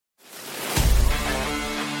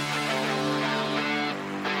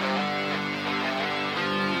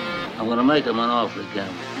I'm gonna make him an offer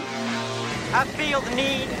again. I feel the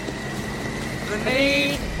need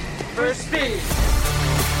for speed.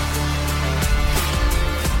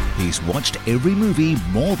 He's watched every movie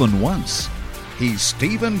more than once. He's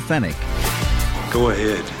Stephen Fennick. Go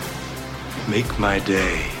ahead. Make my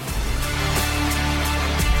day.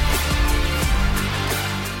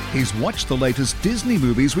 He's watched the latest Disney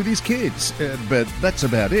movies with his kids, but that's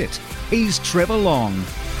about it. He's Trevor Long.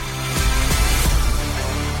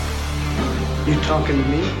 You talking to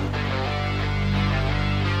me?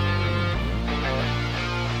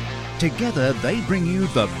 Together, they bring you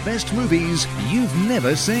the best movies you've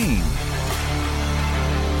never seen.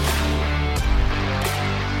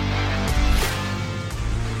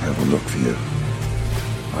 I will look for you.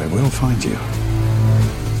 I will find you.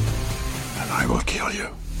 And I will kill you.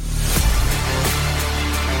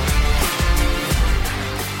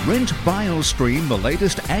 Rent, buy or stream the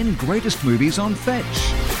latest and greatest movies on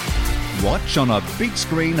Fetch. Watch on a big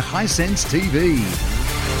screen Hisense TV.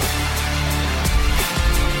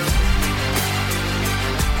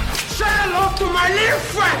 Say hello to my little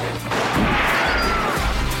friend.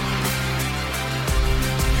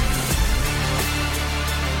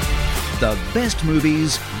 The best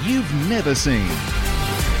movies you've never seen.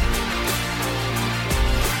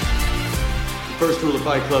 The first rule of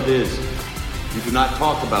Fight Club is you do not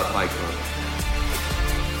talk about Fight Club.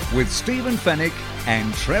 With Stephen Fennick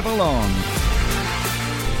and Trevor Long.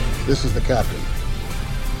 This is the captain.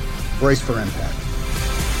 Brace for impact.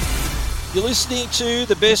 You're listening to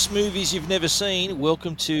the best movies you've never seen.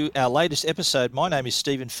 Welcome to our latest episode. My name is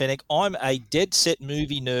Stephen Fennick. I'm a dead set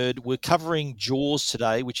movie nerd. We're covering Jaws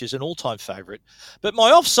today, which is an all-time favourite. But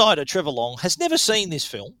my offsider, Trevor Long, has never seen this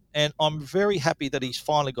film, and I'm very happy that he's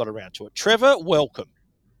finally got around to it. Trevor, welcome.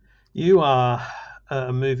 You are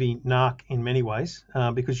a movie narc in many ways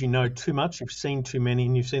because you know too much, you've seen too many,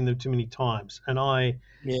 and you've seen them too many times. And I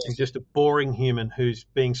am just a boring human who's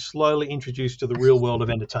being slowly introduced to the real world of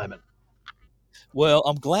entertainment. Well,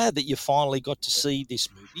 I'm glad that you finally got to see this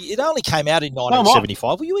movie. It only came out in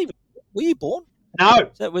 1975. Were you born? No.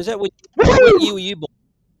 Was that what year were you born?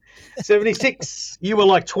 76. You were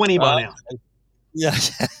like 20 by now. Yeah,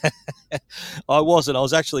 I wasn't. I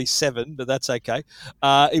was actually 7, but that's okay.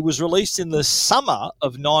 It was released in the summer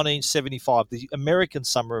of 1975, the American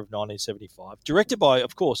summer of 1975, directed by,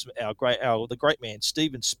 of course, the great man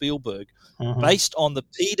Steven Spielberg, based on the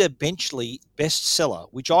Peter Benchley bestseller,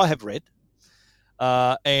 which I have read.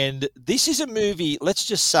 And this is a movie, let's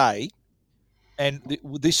just say, and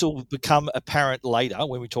this will become apparent later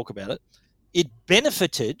when we talk about it, it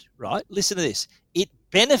benefited, right? Listen to this. It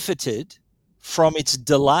benefited from its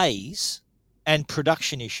delays and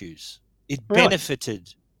production issues. It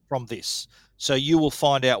benefited from this. So you will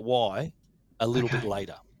find out why a little bit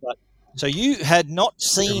later. So you had not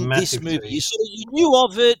seen this movie. You knew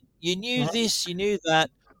of it, you knew this, you knew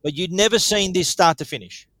that, but you'd never seen this start to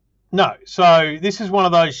finish. No. So this is one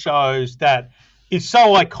of those shows that is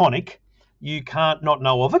so iconic, you can't not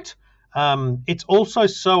know of it. It's also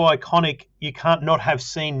so iconic, you can't not have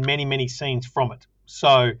seen many, many scenes from it.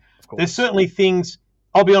 So there's certainly things,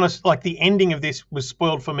 I'll be honest, like the ending of this was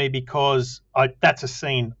spoiled for me because that's a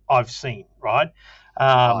scene I've seen, right?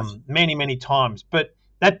 Many, many times. But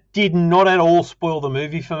that did not at all spoil the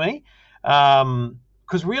movie for me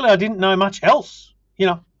because really I didn't know much else. You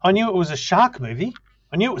know, I knew it was a shark movie.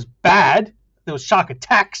 I knew it was bad. There was shark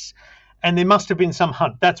attacks and there must have been some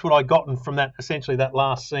hunt. That's what I gotten from that, essentially that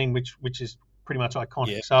last scene, which is pretty much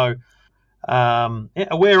iconic. Yeah. So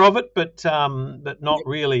aware of it, but not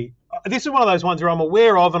really. This is one of those ones where I'm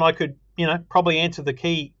aware of and I could, probably answer the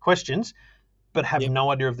key questions, but have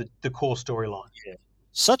no idea of the core storyline. Yeah.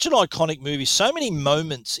 Such an iconic movie. So many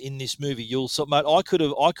moments in this movie. Mate, I could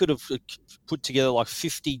have put together like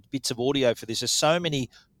 50 bits of audio for this. There's so many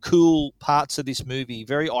cool parts of this movie,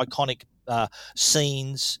 very iconic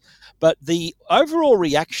scenes. But the overall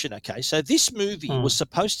reaction, so this movie was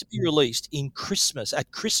supposed to be released at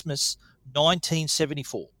Christmas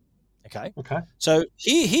 1974. Okay. So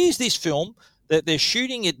here's this film that they're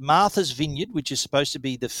shooting at Martha's Vineyard, which is supposed to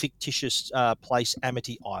be the fictitious place,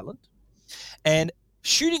 Amity Island. And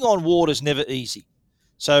shooting on water is never easy.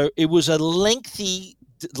 So it was a lengthy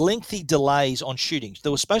delays on shooting. They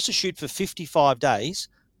were supposed to shoot for 55 days,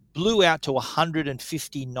 blew out to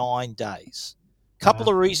 159 days. Couple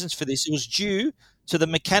of reasons for this. It was due to the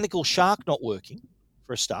mechanical shark not working,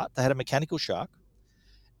 for a start. They had a mechanical shark.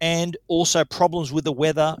 And also problems with the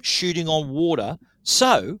weather, shooting on water.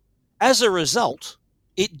 So, as a result,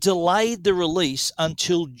 it delayed the release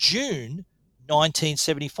until June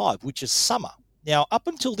 1975, which is summer. Now, up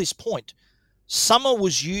until this point, summer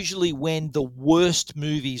was usually when the worst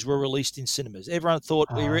movies were released in cinemas. Everyone thought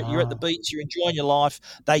you're at the beach, you're enjoying your life.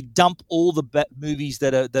 They dump all the movies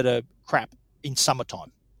that are crap in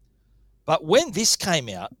summertime. But when this came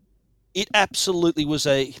out, it absolutely was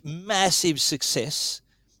a massive success,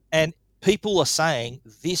 and people are saying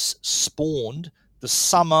this spawned the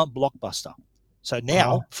summer blockbuster. So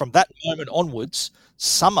now, from that moment onwards,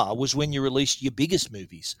 summer was when you released your biggest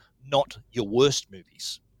movies, not your worst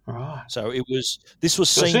movies. Right. So this was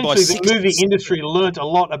seen by essentially the movie industry learnt a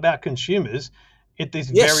lot about consumers at this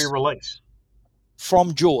very release.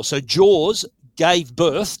 From Jaws. So Jaws gave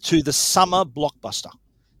birth to the summer blockbuster.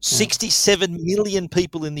 67 million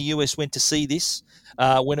people in the US went to see this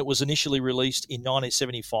when it was initially released in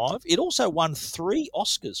 1975. It also won 3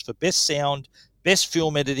 Oscars for Best Sound, Best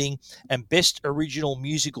Film Editing, and Best Original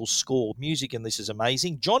Musical Score. Music in this is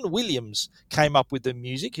amazing. John Williams came up with the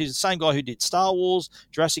music. He's the same guy who did Star Wars,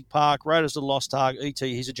 Jurassic Park, Raiders of the Lost Ark,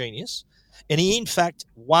 E.T. He's a genius. And he, in fact,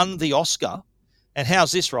 won the Oscar. And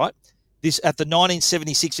how's this, right? This at the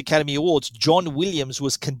 1976 Academy Awards, John Williams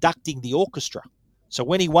was conducting the orchestra. So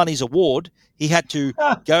when he won his award, he had to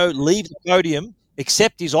leave the podium,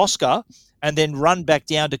 accept his Oscar, and then run back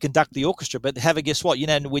down to conduct the orchestra. But guess what? You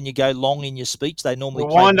know, when you go long in your speech, they normally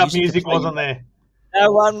the wind-up music wasn't there. No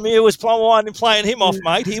one was playing him off,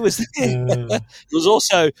 mate. He was there. It was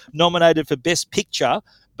also nominated for Best Picture,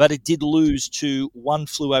 but it did lose to One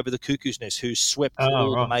Flew Over the Cuckoo's Nest, who swept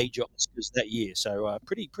all the major Oscars that year. So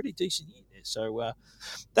pretty decent year there. So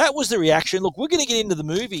that was the reaction. Look, we're going to get into the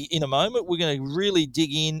movie in a moment. We're going to really dig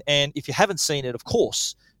in. And if you haven't seen it, of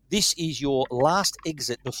course, this is your last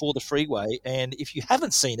exit before the freeway. And if you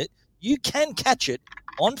haven't seen it, you can catch it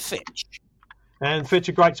on Fetch. And Fetch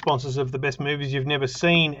are great sponsors of the best movies you've never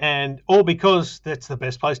seen, and all because that's the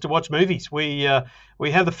best place to watch movies. We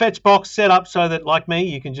have the Fetch box set up so that, like me,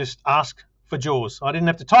 you can just ask for Jaws. I didn't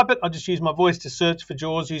have to type it. I just used my voice to search for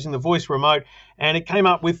Jaws using the voice remote, and it came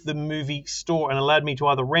up with the movie store and allowed me to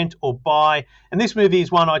either rent or buy. And this movie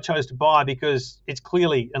is one I chose to buy because it's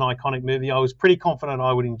clearly an iconic movie. I was pretty confident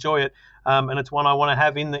I would enjoy it. And it's one I want to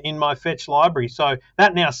have in my Fetch library. So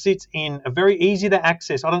that now sits in a very easy to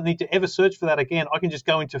access. I don't need to ever search for that again. I can just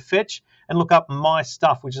go into Fetch and look up My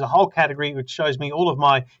Stuff, which is a whole category which shows me all of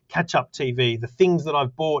my catch-up TV, the things that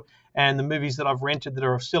I've bought and the movies that I've rented that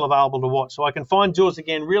are still available to watch. So I can find Jaws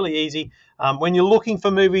again really easy. When you're looking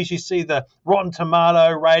for movies, you see the Rotten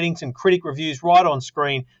Tomato ratings and critic reviews right on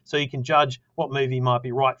screen, so you can judge what movie might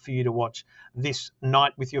be right for you to watch this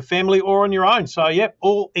night with your family or on your own. So, yep,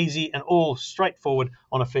 all easy and all straightforward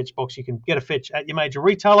on a Fetch box. You can get a Fetch at your major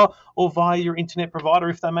retailer or via your internet provider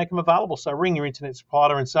if they make them available. So ring your internet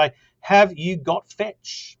provider and say, have you got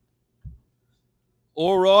Fetch?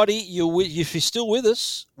 Alrighty, if you're still with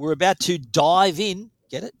us, we're about to dive in.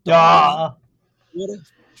 Get it?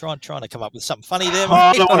 Trying to come up with something funny there.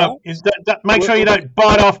 Make sure you don't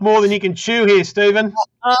bite off more than you can chew here, Stephen.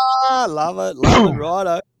 Love it,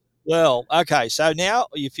 righto. Well, okay, so now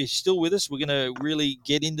if you're still with us, we're going to really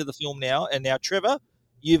get into the film now. And now, Trevor,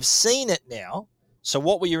 you've seen it now. So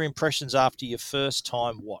what were your impressions after your first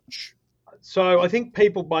time watch? So I think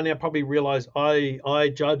people by now probably realise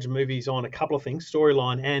I judge movies on a couple of things,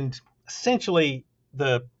 storyline and essentially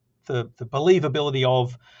the believability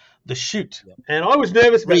of the shoot. Yep. And I was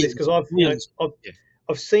nervous about this because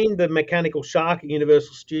I've seen the Mechanical Shark at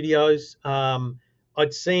Universal Studios.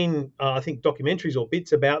 I'd seen I think documentaries or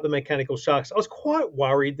bits about the Mechanical Sharks. I was quite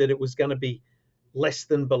worried that it was going to be less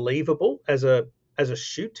than believable as a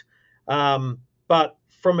shoot. But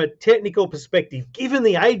from a technical perspective, given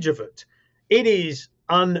the age of it, it is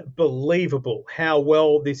unbelievable how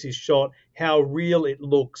well this is shot, how real it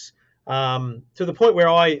looks, to the point where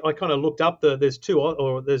I kind of looked up there's an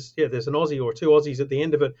Aussie or 2 Aussies at the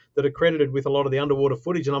end of it that are credited with a lot of the underwater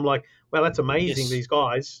footage, and I'm like, wow, that's amazing. Yes. These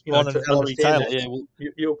guys, to understand that.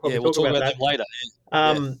 You'll probably talk about that later.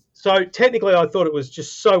 So technically, I thought it was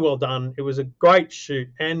just so well done. It was a great shoot,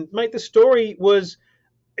 and mate, the story was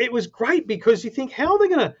great because you think, how are they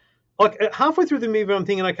going to? Like halfway through the movie, I'm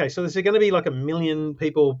thinking, okay, so there's going to be like 1 million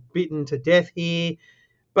people bitten to death here,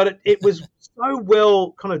 but it was so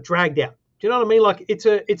well kind of dragged out. Do you know what I mean? Like it's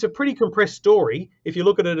a pretty compressed story if you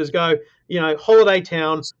look at it as holiday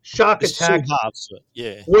town, shark attack,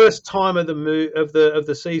 worst time of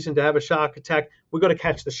the season to have a shark attack. We've got to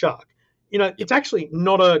catch the shark. It's actually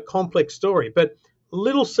not a complex story, but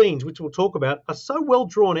little scenes which we'll talk about are so well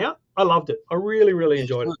drawn out. I loved it. I really, really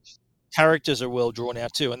enjoyed it. characters are well drawn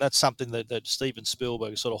out too, and that's something that Steven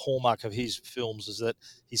Spielberg, sort of hallmark of his films, is that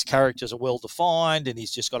his characters are well defined, and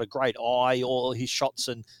he's just got a great eye. All his shots,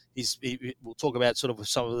 and we'll talk about sort of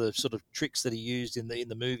some of the sort of tricks that he used in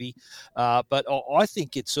the movie. But I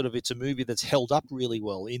think it's a movie that's held up really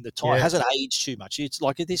well in the time. It hasn't aged too much. It's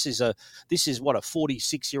like this is what, a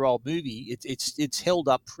 46-year-old movie. It's held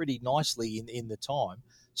up pretty nicely in the time.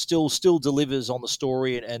 Still delivers on the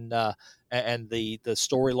story and the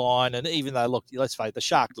storyline. And even though, look, let's face it, the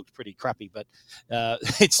shark looked pretty crappy, but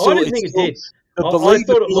it's still. I didn't think it did. The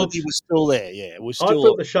believability was still there. Yeah, it was still. I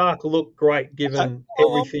thought the shark looked great given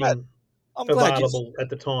everything available at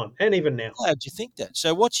the time, and even now. I'm glad you think that.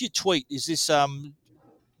 So, what's your tweet? Is this don't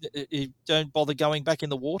bother going back in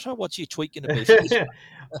the water? What's your tweet going to be?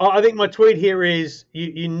 I think my tweet here is: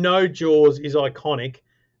 you know, Jaws is iconic,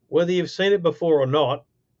 whether you've seen it before or not.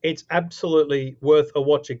 It's absolutely worth a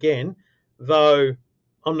watch again, though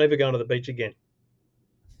I'm never going to the beach again.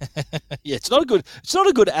 Yeah, it's not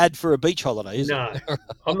a good ad for a beach holiday, is it? No,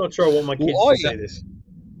 I'm not sure I want my kids to see this.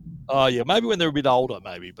 Oh yeah, maybe when they're a bit older,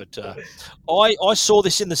 maybe. But I saw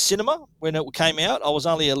this in the cinema when it came out. I was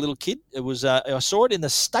only a little kid. It was I saw it in the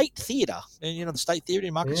State Theatre, and the State Theatre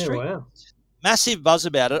in Market Street. Wow. Massive buzz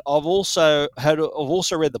about it. I've also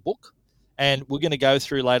read the book. And we're going to go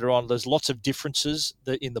through later on. There's lots of differences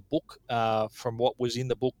in the book from what was in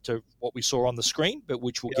the book to what we saw on the screen, but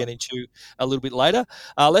which we'll get into a little bit later.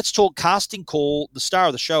 Let's talk casting call. The star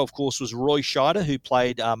of the show, of course, was Roy Scheider, who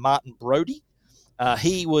played Martin Brody.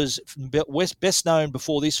 He was best known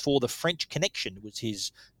before this for The French Connection, was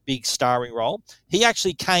his big starring role. He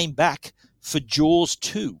actually came back for Jaws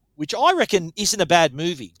 2, which I reckon isn't a bad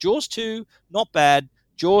movie. Jaws 2, not bad.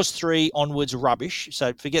 Jaws 3 onwards, rubbish.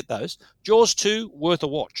 So forget those. Jaws 2, worth a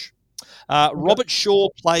watch. Robert Shaw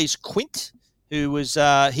plays Quint, who was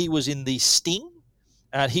he was in The Sting.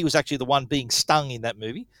 He was actually the one being stung in that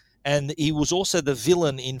movie. And he was also the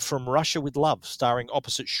villain in From Russia with Love, starring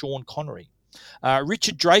opposite Sean Connery.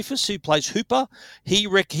 Richard Dreyfuss, who plays Hooper, he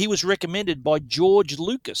was recommended by George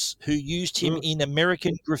Lucas, who used him in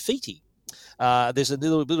American Graffiti. There's a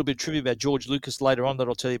little bit of trivia about George Lucas later on that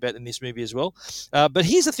I'll tell you about in this movie as well. But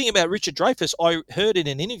here's the thing about Richard Dreyfuss. I heard in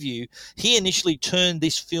an interview, he initially turned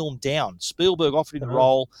this film down. Spielberg offered him the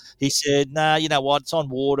role. He said, nah, you know what, it's on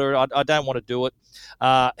water. I don't want to do it.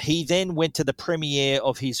 He then went to the premiere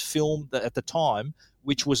of his film at the time,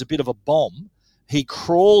 which was a bit of a bomb. He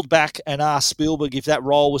crawled back and asked Spielberg if that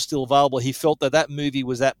role was still available. He felt that movie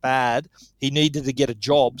was that bad. He needed to get a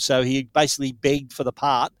job. So he basically begged for the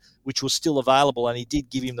part, which was still available, and he did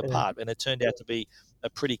give him the part, and it turned out to be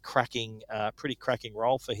a pretty cracking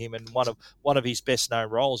role for him, and one of his best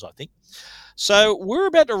known roles, I think. So we're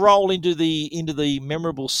about to roll into the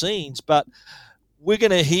memorable scenes, but we're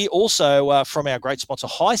going to hear also from our great sponsor,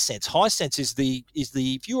 Hisense. Hisense is the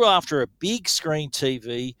if you're after a big screen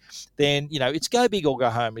TV, then it's go big or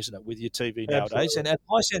go home, isn't it, with your TV nowadays? Absolutely. And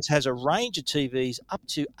Hisense has a range of TVs up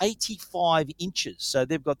to 85 inches. So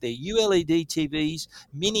they've got their ULED TVs,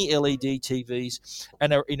 mini LED TVs,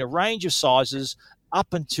 and are in a range of sizes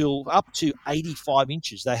up to 85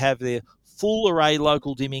 inches. They have their full array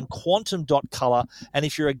local dimming, quantum dot color, and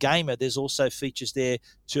if you're a gamer, there's also features there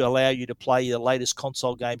to allow you to play your latest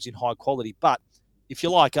console games in high quality. But if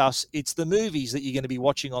you're like us, it's the movies that you're going to be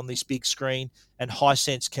watching on this big screen, and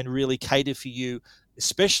Hisense can really cater for you,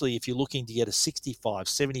 especially if you're looking to get a 65,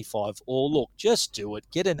 75, or look, just do it.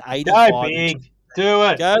 Get an 85. Go big. Do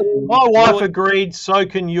it. My wife agreed, so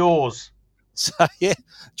can yours. So, yeah,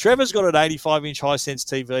 Trevor's got an 85-inch Hisense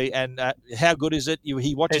TV, and how good is it?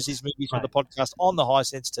 He watches his movies for the podcast on the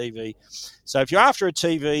Hisense TV. So if you're after a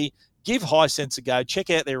TV, give Hisense a go. Check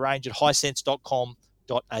out their range at hisense.com.au.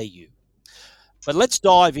 But let's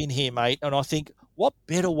dive in here, mate, and I think what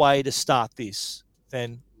better way to start this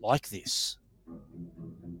than like this?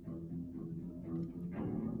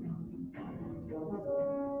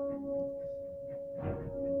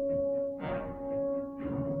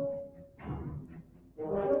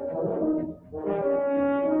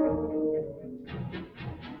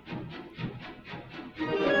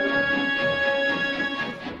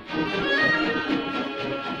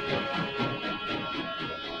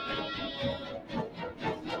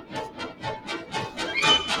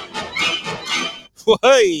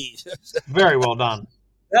 Hey, very well done.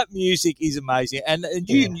 That music is amazing, and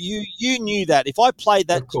you knew that. If I played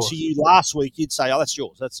that to you last week, you'd say, "Oh, that's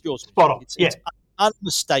yours. That's yours." Spot on. It's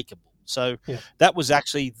unmistakable. So that was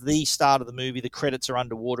actually the start of the movie. The credits are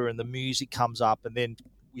underwater, and the music comes up, and then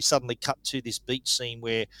we suddenly cut to this beach scene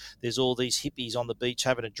where there's all these hippies on the beach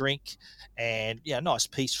having a drink, and nice,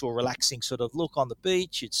 peaceful, relaxing sort of look on the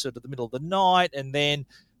beach. It's sort of the middle of the night, and then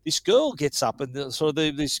this girl gets up and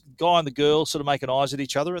this guy and the girl sort of making eyes at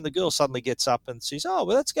each other, and the girl suddenly gets up and says, "Oh,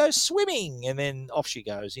 well, let's go swimming," and then off she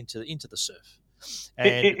goes into the surf.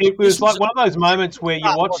 And it was like one of those moments where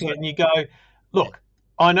you're watching it and you go, "Look,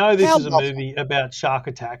 I know this is a movie about shark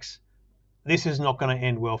attacks. This is not going to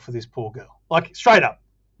end well for this poor girl." Like, straight up,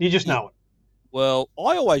 you just know it. Well,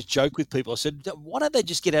 I always joke with people. I said, "Why don't they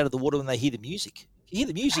just get out of the water when they hear the music? If you hear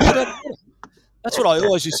the music, get out of the water." That's what I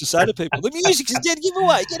always used to say to people. The music's a dead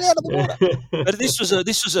giveaway. Get out of the water. But this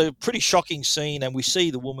was a pretty shocking scene, and we see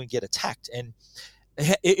the woman get attacked. And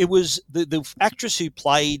it was the actress who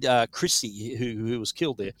played Chrissy, who was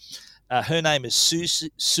killed there. Her name is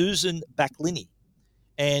Susan Backlini.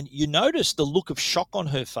 And you notice the look of shock on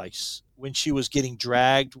her face when she was getting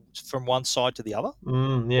dragged from one side to the other. Yeah.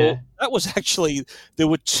 Well, that was actually, there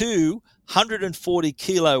were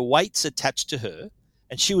 240-kilo weights attached to her,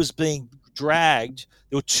 and she was being dragged.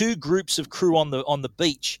 There were 2 groups of crew on the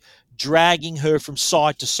beach dragging her from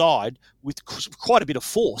side to side with quite a bit of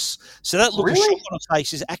force. So that look of shock on her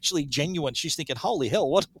face is actually genuine. She's thinking, "Holy hell,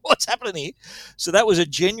 what's happening here?" So that was a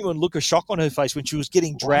genuine look of shock on her face when she was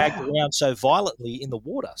getting dragged around so violently in the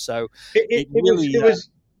water. So it was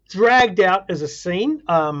dragged out as a scene.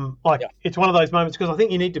 It's one of those moments, because I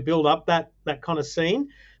think you need to build up that kind of scene.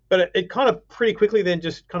 But it kind of pretty quickly then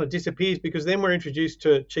just kind of disappears, because then we're introduced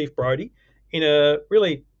to Chief Brody in a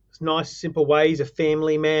really nice, simple way. He's a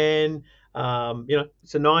family man.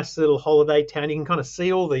 It's a nice little holiday town. You can kind of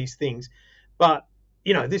see all these things. But,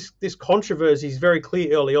 this controversy is very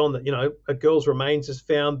clear early on that, a girl's remains is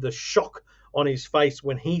found. The shock on his face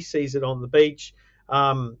when he sees it on the beach.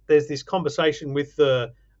 There's this conversation with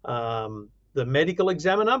the medical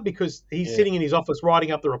examiner, because he's sitting in his office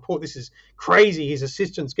writing up the report. This is crazy. His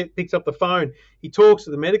assistant picks up the phone. He talks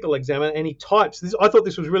to the medical examiner and he types this. I thought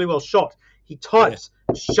this was really well shot. He types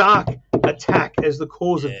shark attack as the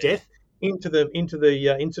cause of death into the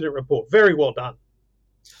incident report. Very well done.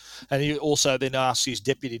 And he also then asks his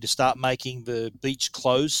deputy to start making the beach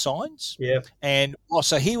closed signs. Yeah. And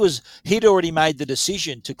so he'd already made the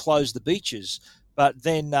decision to close the beaches. But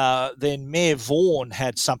then Mayor Vaughan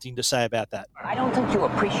had something to say about that. I don't think you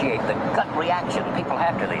appreciate the gut reaction people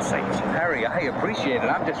have to these things. Harry, I appreciate it.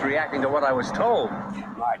 I'm just reacting to what I was told.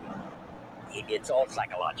 Martin, it's all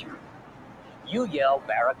psychological. You yell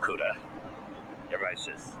Barracuda. Everybody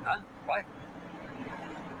says, "Huh? What?"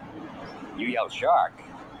 You yell shark.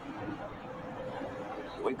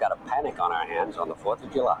 We've got a panic on our hands on the 4th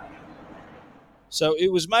of July. So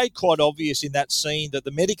it was made quite obvious in that scene that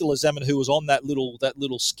the medical examiner who was on that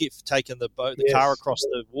little skiff taking the car across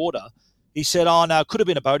the water, he said, "Oh no, it could have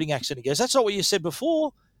been a boating accident." He goes, "That's not what you said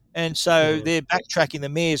before." And so they're backtracking. The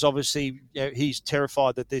mayor's obviously, he's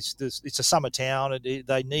terrified that it's a summer town and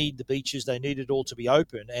they need the beaches. They need it all to be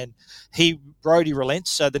open. And Brody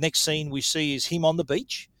relents. So the next scene we see is him on the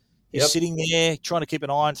beach. He's sitting there trying to keep an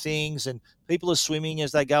eye on things, and people are swimming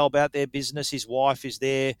as they go about their business. His wife is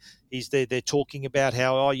there. He's there. They're talking about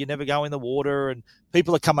how, you never go in the water, and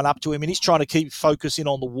people are coming up to him, and he's trying to keep focusing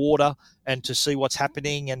on the water and to see what's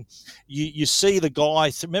happening. And you see the guy.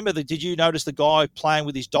 Did you notice the guy playing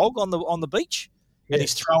with his dog on the beach? Yes. And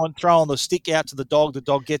he's throwing the stick out to the dog. The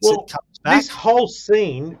dog gets it, comes back. This whole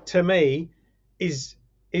scene to me is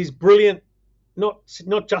brilliant. Not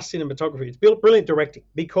just cinematography, it's brilliant directing,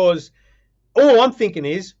 because all I'm thinking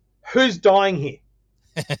is, who's dying here?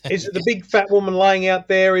 Is it the big fat woman laying out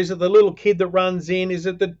there? Is it the little kid that runs in? Is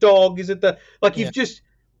it the dog? Is it you've just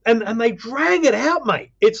and they drag it out,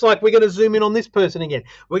 mate. It's like, we're going to zoom in on this person again.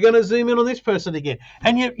 We're going to zoom in on this person again.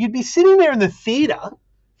 And you'd be sitting there in the theater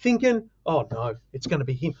thinking, "Oh no, it's going to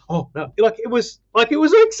be him. Oh no." It was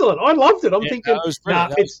excellent. I loved it. I'm thinking,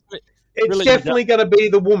 it's definitely going to be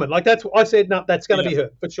the woman. That's what I said. No, that's going to be her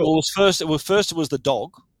for sure. Well, first it was the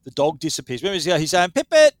dog. The dog disappears. Remember, he's saying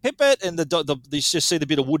 "Pippet, Pippet," and you just see the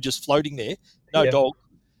bit of wood just floating there. No dog.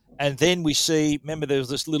 And then we see. Remember, there was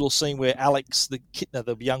this little scene where Alex, the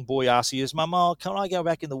young boy, asks, "He goes, Mama, can I go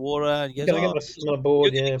back in the water?" And he goes, "Can I get my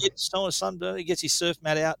board?" Yeah. He gets his surf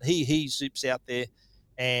mat out. He zips out there.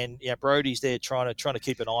 And Brody's there trying to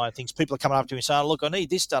keep an eye on things. People are coming up to him saying, "Look, I need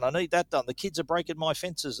this done. I need that done. The kids are breaking my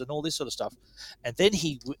fences and all this sort of stuff." And then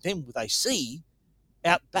they see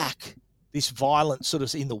out back this violent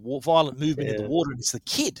violent movement in the water, and it's the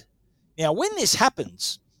kid. Now, when this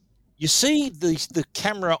happens, you see the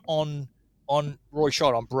camera on Roy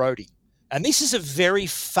Scheider, on Brody, and this is a very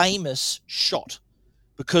famous shot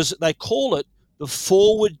because they call it the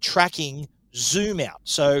forward tracking zoom out.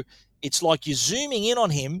 So it's like you're zooming in on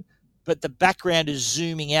him, but the background is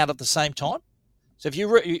zooming out at the same time. So if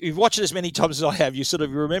you've watched it as many times as I have, you sort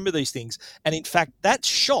of remember these things. And in fact, that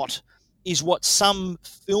shot is what some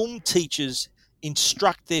film teachers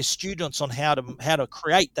instruct their students on how to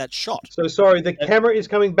create that shot. So sorry, the camera is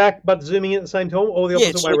coming back but zooming in at the same time, or the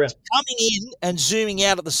opposite way around? It's coming in and zooming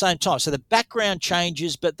out at the same time. So the background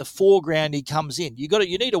changes, but the foreground he comes in. You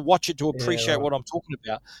need to watch it to appreciate what I'm talking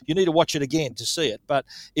about. You need to watch it again to see it. But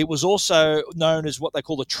it was also known as what they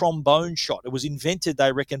call the trombone shot. It was invented,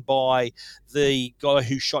 they reckon, by the guy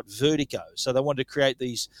who shot Vertigo. So they wanted to create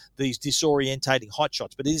these disorientating height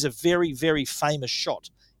shots. But it is a very, very famous shot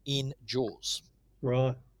in Jaws.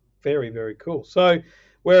 Right. Very, very cool. So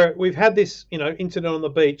we've had this, incident on the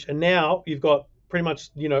beach, and now you've got pretty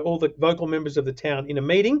much, all the vocal members of the town in a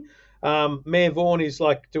meeting. Mayor Vaughan is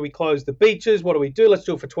like, do we close the beaches? What do we do? Let's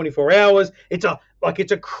do it for 24 hours. It's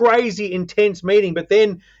a crazy intense meeting, but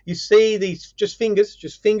then you see these just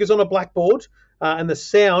fingers on a blackboard, and the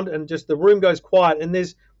sound, and just the room goes quiet, and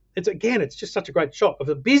it's just such a great shot of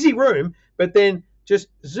a busy room, but then just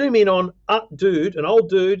zoom in on an old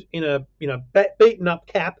dude in a beaten up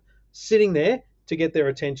cap sitting there to get their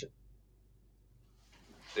attention.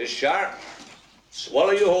 This sharp,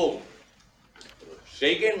 swallow you whole.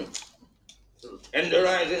 Shaking,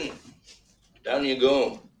 tenderizing, down you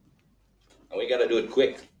go. And we gotta do it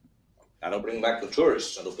quick. That'll bring back the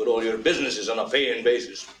tourists. That'll put all your businesses on a paying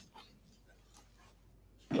basis.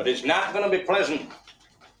 But it's not gonna be pleasant.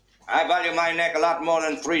 I value my neck a lot more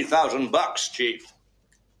than $3,000, Chief.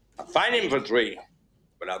 I'll find him for 3,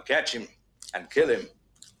 but I'll catch him and kill him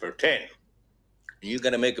for 10. You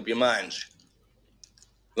gotta make up your minds.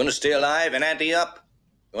 You wanna stay alive and ante up?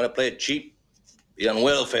 You wanna play it cheap? Be on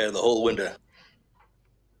welfare the whole winter.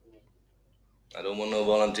 I don't want no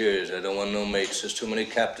volunteers. I don't want no mates. There's too many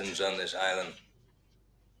captains on this island.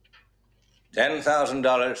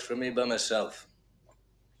 $10,000 for me by myself.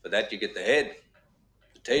 For that you get the head,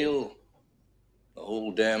 the tail, the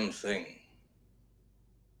whole damn thing.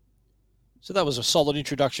 So that was a solid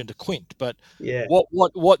introduction to Quint, but yeah,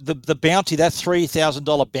 what the bounty, that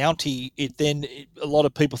 $3,000 bounty, a lot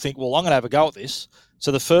of people think, well, I'm going to have a go at this.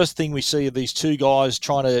 So the first thing we see are these two guys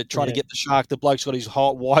trying to get the shark. The bloke's got his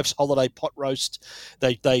wife's holiday pot roast.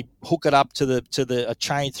 They hook it up to a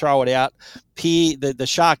chain, throw it out. The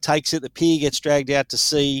shark takes it. The pier gets dragged out to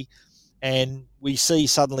sea, and we see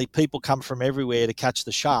suddenly people come from everywhere to catch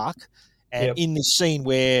the shark. And in this scene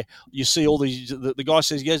where you see all these, the guy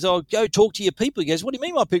says, he goes, "Oh, go talk to your people." He goes, "What do you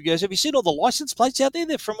mean my people?" He goes, "Have you seen all the license plates out there?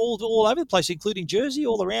 They're from all over the place, including Jersey,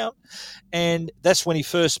 all around." And that's when he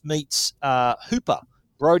first meets Hooper.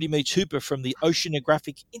 Brody meets Hooper from the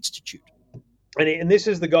Oceanographic Institute. And this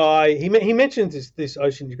is the guy, he mentions this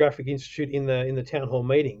Oceanographic Institute in the town hall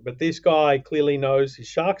meeting, but this guy clearly knows his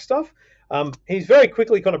shark stuff. He's very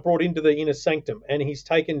quickly kind of brought into the inner sanctum, and he's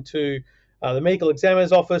taken to the medical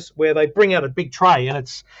examiner's office, where they bring out a big tray, and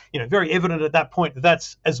it's very evident at that point that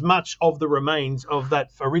that's as much of the remains of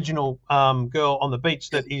that original girl on the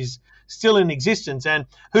beach that is still in existence. And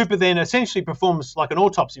Hooper then essentially performs like an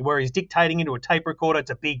autopsy, where he's dictating into a tape recorder. It's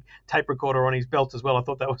a big tape recorder on his belt as well. I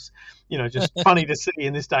thought that was just funny to see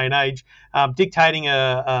in this day and age, dictating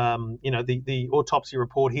the autopsy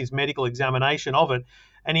report, his medical examination of it,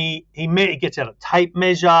 and he gets out a tape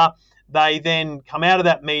measure. They then come out of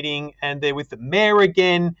that meeting and they're with the mayor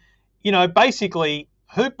again. Basically,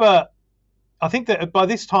 Hooper, I think that by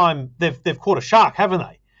this time they've caught a shark, haven't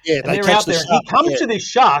they? Yeah, and they're out there. He comes to this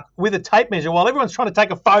shark with a tape measure while everyone's trying to take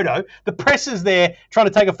a photo. The press is there trying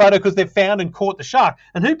to take a photo because they've found and caught the shark.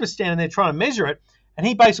 And Hooper's standing there trying to measure it. And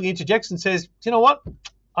he basically interjects and says, "You know what?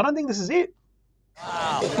 I don't think this is it."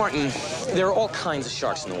 Martin, there are all kinds of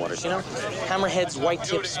sharks in the waters, Hammerheads, white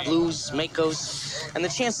tips, blues, makos. And the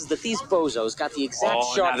chances that these bozos got the exact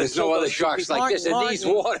shark... there's no other sharks like this in these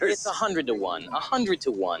waters. It's 100 to 1. 100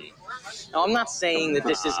 to 1. Now, I'm not saying that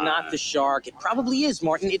this is not the shark. It probably is,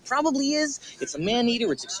 Martin. It probably is. It's a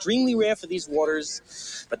man-eater. It's extremely rare for these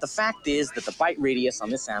waters. But the fact is that the bite radius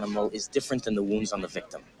on this animal is different than the wounds on the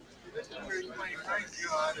victim.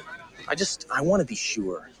 I want to be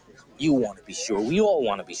sure. You want to be sure. We all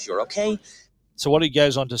want to be sure, okay? So what he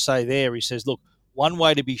goes on to say there, he says, look, one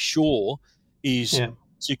way to be sure is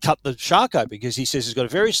to cut the shark open, because he says he's got a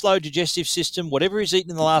very slow digestive system. Whatever he's eaten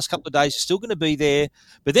in the last couple of days is still going to be there.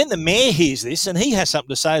 But then the mayor hears this, and he has something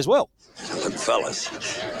to say as well. Look, fellas,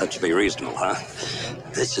 let's be reasonable, huh?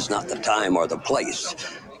 This is not the time or the place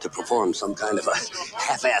to perform some kind of a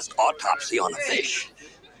half-assed autopsy on a fish.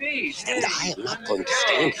 And I am not going to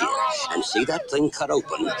stand here and see that thing cut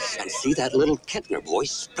open and see that little Kettner boy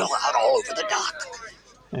spill out all over the dock.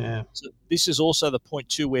 Yeah. So this is also the point,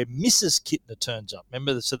 too, where Mrs. Kettner turns up.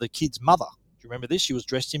 Remember, so the kid's mother. Do you remember this? She was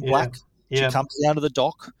dressed in black. Yeah. She comes down to the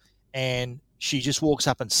dock, and she just walks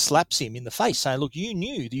up and slaps him in the face, saying, "Look, you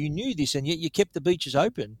knew this, and yet you kept the beaches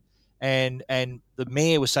open." And the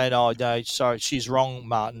mayor was saying, "Oh no, sorry, she's wrong,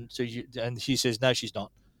 Martin." And she says, "No, she's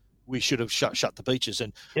not. We should have shut the beaches."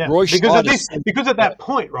 And Roy Scheider, because at that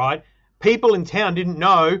point, right, people in town didn't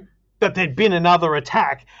know that there'd been another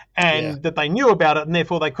attack and that they knew about it, and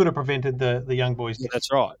therefore they could have prevented the young boys. Yeah,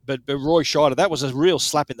 that's right. But Roy Scheider, that was a real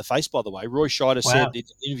slap in the face, by the way. Roy Scheider said in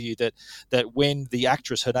an interview that when the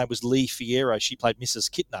actress, her name was Lee Fierro, she played Mrs.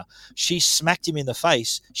 Kittner, she smacked him in the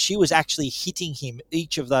face. She was actually hitting him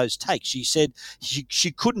each of those takes. She said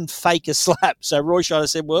she couldn't fake a slap. So Roy Scheider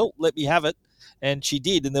said, "Well, let me have it." And she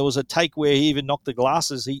did, and there was a take where he even knocked the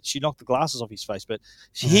glasses. She knocked the glasses off his face. But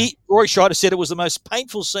Roy Scheider said it was the most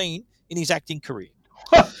painful scene in his acting career.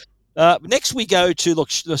 Next we go to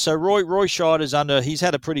so Roy Scheider's he's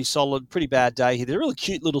had a pretty bad day here. There's a really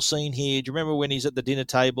cute little scene here. Do you remember when he's at the dinner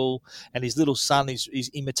table and his little son is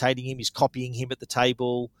imitating him, he's copying him at the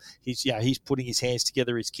table. He's putting his hands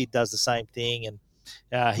together. His kid does the same thing,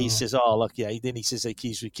 and he says, "Oh look, Then he says,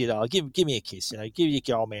 "Accuse the kid. Oh, give me a kiss. Give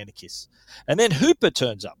your old man a kiss." And then Hooper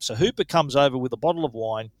turns up. So Hooper comes over with a bottle of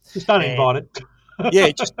wine. Just uninvited.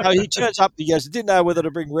 He turns up. He goes, "Didn't know whether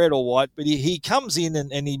to bring red or white," but he comes in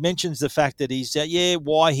and he mentions the fact that he's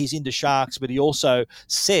why he's into sharks, but he also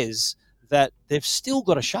says that they've still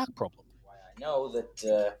got a shark problem. I know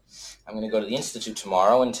that I'm going to go to the Institute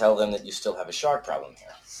tomorrow and tell them that you still have a shark problem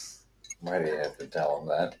here. Why do you have to tell them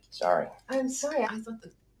that? Sorry. I'm sorry. I thought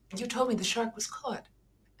that you told me the shark was caught.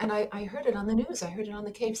 And I heard it on the news. I heard it on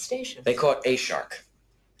the Cave Station. They caught a shark,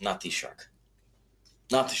 not the shark.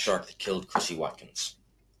 Not the shark that killed Chrissy Watkins.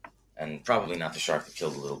 And probably not the shark that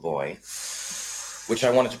killed the little boy. Which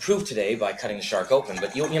I wanted to prove today by cutting the shark open.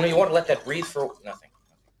 But you want to let that breathe for nothing.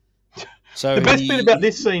 So the best bit about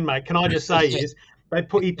this scene, mate, can I just say is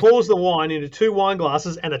he pours the wine into 2 wine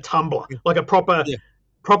glasses and a tumbler, like a proper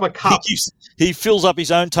cup. He fills up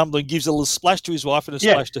his own tumbler and gives a little splash to his wife and a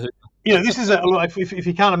splash to her. This is if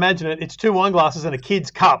you can't imagine it, it's 2 wine glasses and a kid's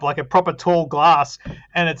cup, like a proper tall glass,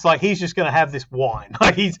 and it's like he's just going to have this wine.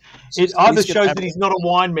 Like it either shows that he's not a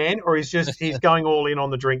wine man or he's going all in on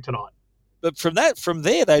the drink tonight. But from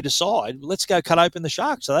there they decide, let's go cut open the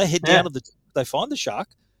shark. So they head down to they find the shark.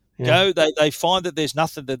 Yeah. They find that there's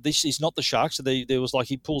nothing, that this is not the shark. So there was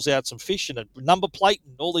he pulls out some fish and a number plate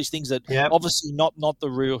and all these things that obviously not the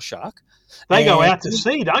real shark. They go out to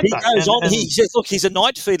sea, don't they? He goes on. He says, "Look, he's a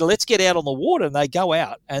night feeder. Let's get out on the water." And they go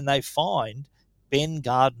out and they find Ben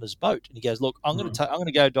Gardner's boat. And he goes, "Look, I'm going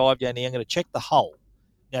to go dive down here. I'm going to check the hull."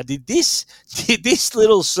 Now, did this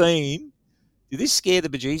little scene? Did this scare the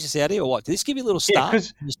bejesus out of you or what? Did this give you a little start?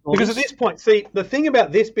 Because at this point, see, the thing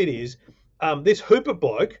about this bit is this Hooper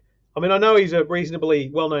bloke. I mean, I know he's a reasonably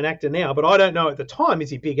well-known actor now, but I don't know at the time, is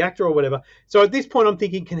he a big actor or whatever? So at this point, I'm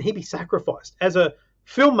thinking, can he be sacrificed? As a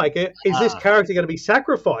filmmaker, is this character going to be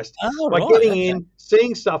sacrificed by getting in,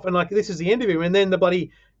 seeing stuff, and this is the end of him, and then the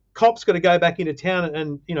bloody cop's got to go back into town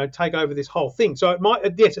and take over this whole thing. So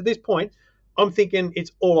at this point, I'm thinking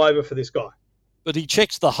it's all over for this guy. But he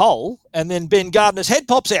checks the hull, and then Ben Gardner's head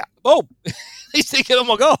pops out. Oh, he's thinking, "Oh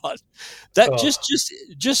my God!"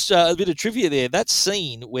 Just a bit of trivia there. That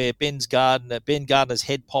scene where Ben Gardner's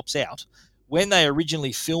head pops out. When they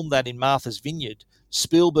originally filmed that in Martha's Vineyard,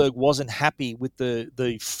 Spielberg wasn't happy with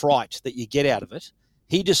the fright that you get out of it.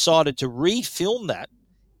 He decided to refilm that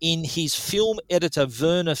in his film editor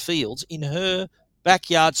Verna Fields in her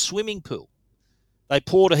backyard swimming pool. They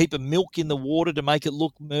poured a heap of milk in the water to make it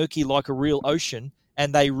look murky like a real ocean,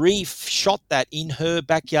 and they re-shot that in her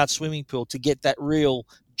backyard swimming pool to get that real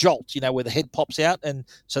jolt, where the head pops out, and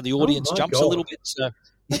so the audience jumps a little bit. So,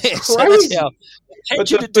 so that's how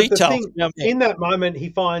attention to detail. In that moment, he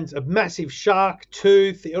finds a massive shark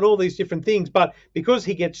tooth and all these different things, but because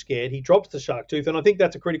he gets scared, he drops the shark tooth, and I think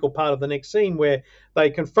that's a critical part of the next scene where they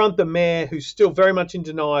confront the mayor, who's still very much in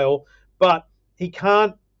denial, but he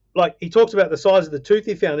can't. He talks about the size of the tooth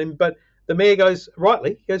he found him, but the mayor goes,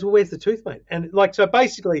 rightly, well, where's the tooth, mate? And so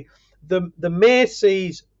basically the mayor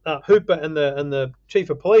sees Hooper and the chief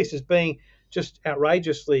of police as being just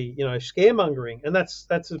outrageously, scaremongering. And that's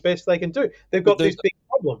the best they can do. They've got this big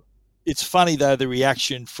problem. It's funny, though, the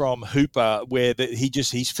reaction from Hooper where he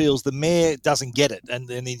feels the mayor doesn't get it. And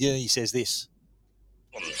then he says this.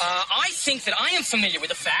 I think that I am familiar with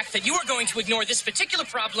the fact that you are going to ignore this particular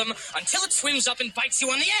problem until it swims up and bites you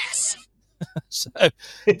on the ass. So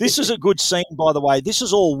this is a good scene, by the way. This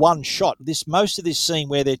is all one shot. Most of this scene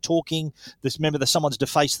where they're talking, remember that someone's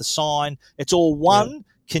defaced the sign. It's all one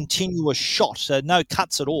continuous shot, so no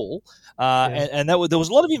cuts at all. And there was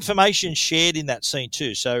a lot of information shared in that scene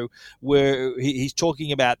too. So where he's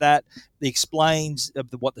talking about that, he explains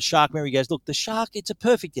what the shark memory goes. Look, the shark, it's a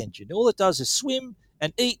perfect engine. All it does is swim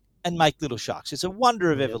and eat and make little sharks. It's a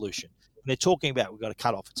wonder of evolution. And they're talking about we've got to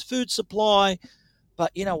cut off its food supply.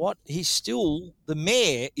 But you know what? The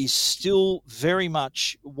mayor is still very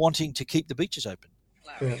much wanting to keep the beaches open.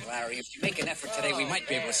 Larry, if you make an effort today, we might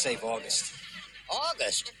be able to save August.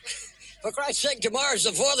 August? For Christ's sake, tomorrow's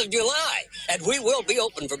the 4th of July, and we will be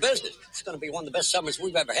open for business. It's going to be one of the best summers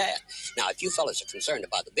we've ever had. Now, if you fellas are concerned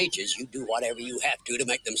about the beaches, you do whatever you have to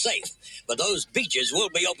make them safe. But those beaches will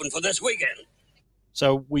be open for this weekend.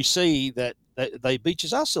 So we see that the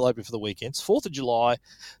beaches are still open for the weekends. 4th of July,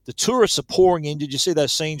 the tourists are pouring in. Did you see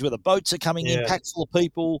those scenes where the boats are coming in, packed full of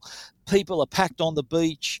people? People are packed on the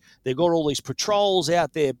beach. They've got all these patrols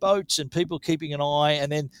out there, boats, and people keeping an eye.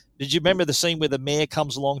 And then, did you remember the scene where the mayor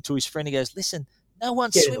comes along to his friend and goes, listen, no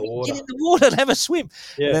one's swimming. Get in the water and have a swim.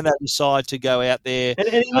 Yeah. And then they decide to go out there. And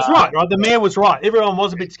he was right? The mayor was right. Everyone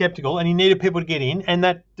was a bit skeptical, and he needed people to get in. And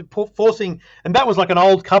that was like an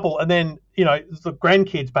old couple, and then, the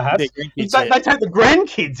grandkids perhaps. They take the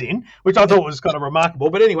grandkids in, which I thought was kind of remarkable.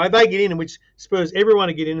 But anyway, they get in, and which spurs everyone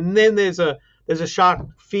to get in. And then there's a shark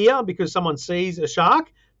fear because someone sees a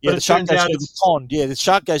shark. Yeah, the shark goes into the pond. Yeah, the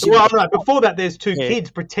shark goes into the pond. Before that, there's two kids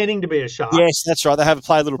pretending to be a shark. Yes, that's right. They have to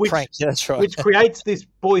play a little prank. Yeah, that's right. Which creates this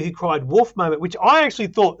boy who cried wolf moment, which I actually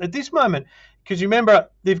thought at this moment, because you remember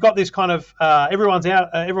they've got this kind of everyone's out,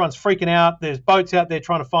 everyone's freaking out. There's boats out there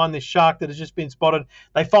trying to find this shark that has just been spotted.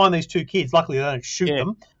 They find these two kids. Luckily, they don't shoot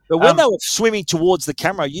them. But when they were swimming towards the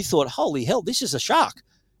camera, you thought, holy hell, this is a shark.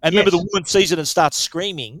 And remember, the woman sees it and starts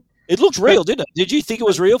screaming. It looked real, didn't it? Did you think it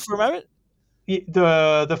was real for a moment?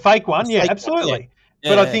 The fake one, absolutely.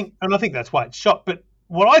 But I think that's why it's shot. But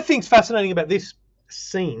what I think is fascinating about this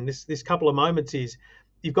scene, this couple of moments, is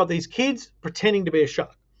you've got these kids pretending to be a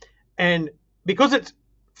shark, and because it's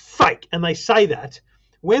fake, and they say that,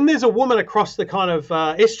 when there's a woman across the kind of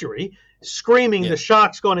estuary screaming, "The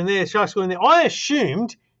shark's gone in there, the shark's gone in there," I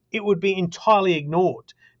assumed it would be entirely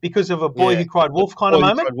ignored because of a boy who cried wolf kind of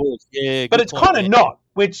moment. But it's kind of not,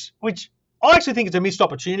 which I actually think it's a missed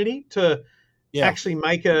opportunity to actually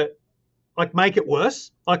make it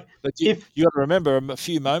worse. But you got to remember a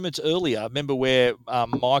few moments earlier. Remember where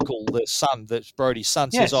Michael, the son, that's Brody's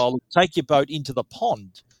son, says, "Oh, look, take your boat into the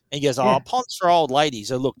pond." And he goes, "Ponds for old ladies.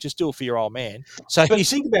 So look, just do it for your old man." So his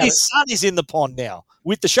son is in the pond now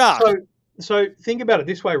with the shark. So think about it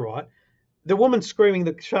this way, right? The woman's screaming,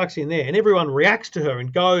 "The shark's in there," and everyone reacts to her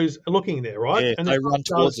and goes looking there, right? Yeah, and they run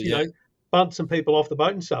towards it. Bunt some people off the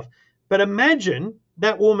boat and stuff. But imagine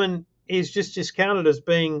that woman is just discounted as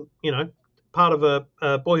being, part of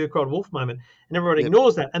a boy who cried wolf moment, and everyone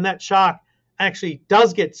ignores that. And that shark actually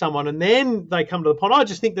does get someone, and then they come to the pond. I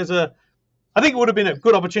just think I think it would have been a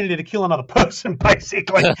good opportunity to kill another person,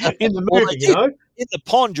 basically, in the movie, In the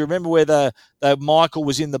pond, you remember where the Michael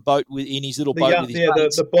was in the boat in his little boat with his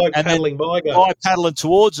mates, the bloke paddling by, paddling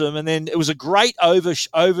towards him, and then it was a great over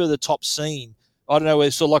the top scene. I don't know,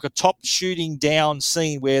 it's sort of like a top shooting down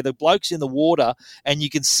scene where the bloke's in the water and you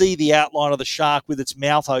can see the outline of the shark with its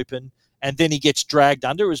mouth open, and then he gets dragged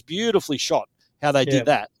under. It was beautifully shot how they did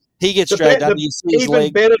that. He gets dragged under. You see his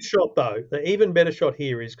leg. Better shot, though. The even better shot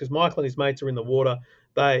here is because Michael and his mates are in the water.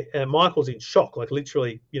 Michael's in shock, like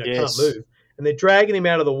literally, can't move, and they're dragging him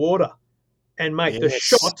out of the water. And mate, the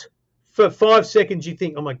shot for 5 seconds, you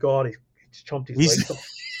think, "Oh my god, he's chomped his legs off."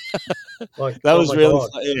 That was really fun.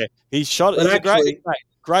 Yeah. He shot it. It's a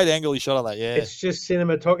great angle he shot on that. Yeah, it's just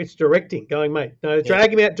cinematography. It's directing. Going, mate, no,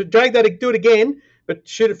 drag him out. Drag that. Do it again. But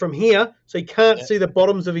shoot it from here so he can't see the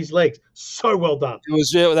bottoms of his legs. So well done.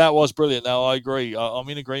 That was brilliant. No, I agree. I'm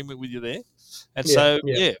in agreement with you there. And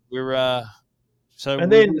we're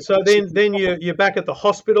then you're back at the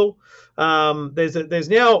hospital. There's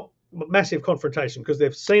now massive confrontation because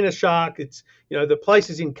they've seen a shark. It's the place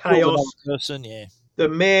is in chaos. The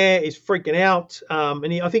mayor is freaking out,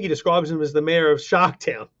 and I think he describes him as the mayor of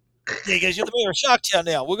Sharktown. Yeah, he goes, "You're the mayor of Sharktown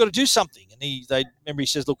now. We've got to do something." And he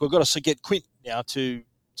says, "Look, we've got to get Quint now to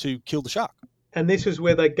kill the shark." And this is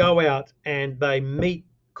where they go out and they meet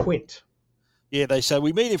Quint. Yeah, they say,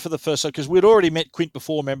 "We meet him for the first time," because we'd already met Quint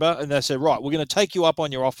before, remember? And they said, "Right, we're going to take you up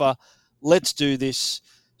on your offer. Let's do this."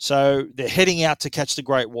 So they're heading out to catch the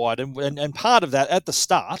great white. And part of that at the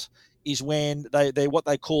start is when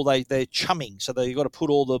they're chumming. So they've got to put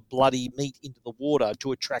all the bloody meat into the water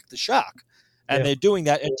to attract the shark. And they're doing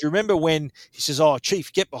that. And do you remember when he says, "Oh,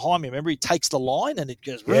 Chief, get behind me"? Remember, he takes the line and it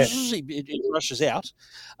goes, it rushes out.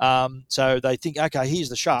 So they think, okay, here's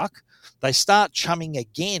the shark. They start chumming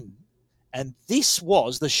again. And this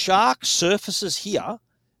was the shark surfaces here,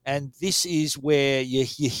 and this is where you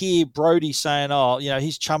hear Brody saying, "Oh,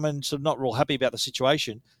 he's chumming, sort of not real happy about the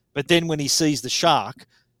situation." But then when he sees the shark,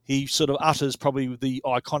 he sort of utters probably the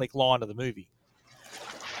iconic line of the movie.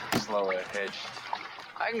 Slow ahead.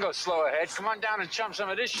 I can go slow ahead. Come on down and chum some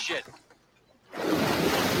of this shit.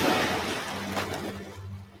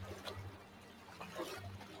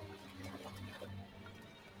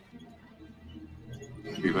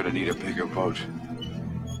 You're gonna need a bigger boat.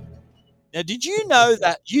 Now, did you know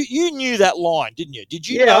that you knew that line, didn't you? Did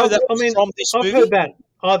you know that was from this movie? I've heard that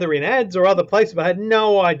either in ads or other places, but I had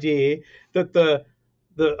no idea that the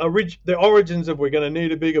origins of "we're going to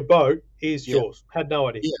need a bigger boat" is yours. Had no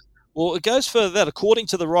idea. Yeah. Well, it goes further than that. According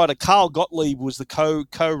to the writer, Carl Gottlieb was the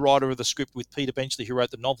co-writer of the script with Peter Benchley, who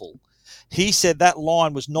wrote the novel. He said that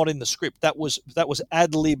line was not in the script. That was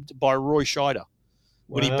ad-libbed by Roy Scheider.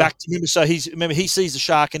 When he backed him, so he sees the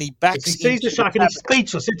shark and he backs. He sees the shark and he's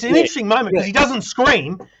speechless. It's an interesting moment because he doesn't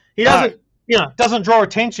scream. He doesn't, doesn't draw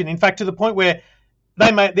attention. In fact, to the point where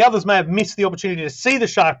the others may have missed the opportunity to see the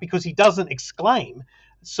shark because he doesn't exclaim.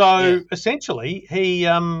 So essentially, he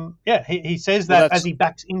says that as he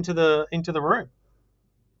backs into the room.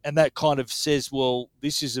 And that kind of says, well,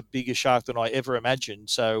 this is a bigger shark than I ever imagined.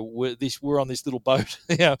 So we're on this little boat,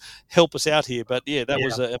 help us out here. But that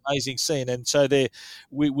was an amazing scene. And so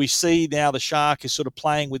we see now the shark is sort of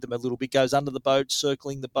playing with them a little bit, goes under the boat,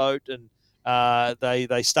 circling the boat, and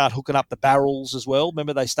they start hooking up the barrels as well.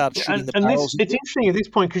 Remember, they start shooting the barrels. It's interesting at this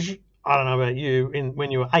point because I don't know about you when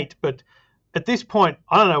you were 8, but at this point,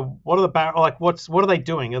 I don't know what are the barrels like. What are they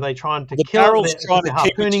doing? Are they trying to kill? Barrel's trying to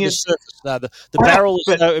keep it to the surface. No, the barrel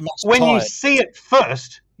is so when you see it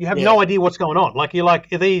first, you have no idea what's going on. Like you're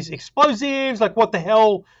like, are these explosives? Like what the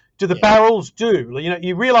hell do the barrels do?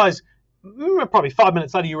 You realize probably 5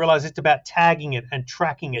 minutes later you realize it's about tagging it and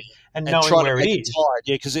tracking it and knowing where it is.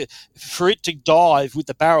 Yeah, because for it to dive with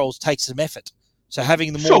the barrels takes some effort. So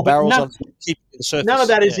having the more barrels on keeping the surface. None of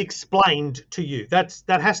that is explained to you. That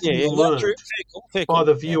has to be learned by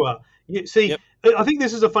the viewer. You see, I think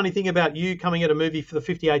this is a funny thing about you coming at a movie for the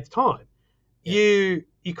 58th time. You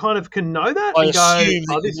kind of can know that. I assume you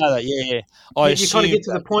know that. You kind of get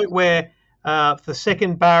to the point where the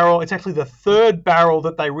second barrel, it's actually the third barrel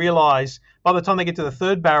that they realise. By the time they get to the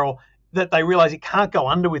third barrel, that they realise it can't go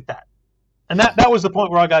under with that. And that was the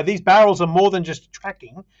point where I go, these barrels are more than just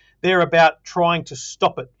tracking. They're about trying to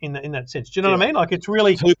stop it in that sense. Do you know what I mean? Like it's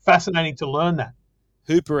really fascinating to learn that.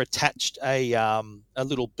 Hooper attached a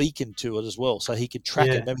little beacon to it as well, so he could track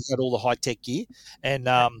it. Remember, he had all the high tech gear, and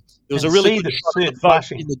there was a really good shot of the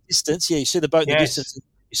boat in the distance. Yeah, you see the boat in the distance.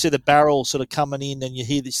 You see the barrel sort of coming in, and you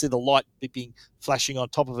see the light beeping, flashing on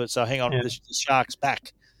top of it. So hang on, the shark's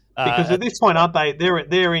back. Because at this point, aren't they? They're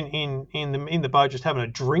in the boat just having a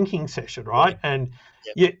drinking session, right? And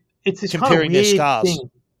it's this comparing kind of weird their scars.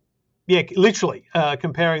 thing. Yeah, literally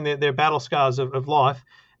comparing their battle scars of life.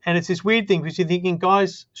 And it's this weird thing because you're thinking,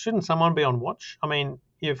 guys, shouldn't someone be on watch? I mean,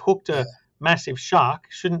 you've hooked a massive shark.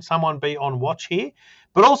 Shouldn't someone be on watch here?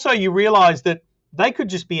 But also you realise that they could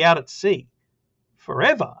just be out at sea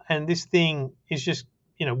forever. And this thing is just,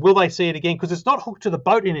 will they see it again? Because it's not hooked to the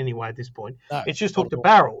boat in any way at this point. No, it's just hooked to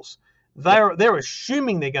barrels. They're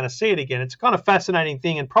assuming they're going to see it again. It's a kind of fascinating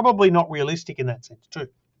thing and probably not realistic in that sense too.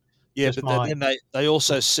 Yeah, but then they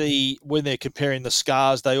also see, when they're comparing the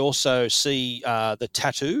scars, they also see the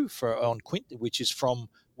tattoo on Quint, which is from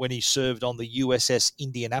when he served on the USS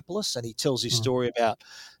Indianapolis, and he tells his story about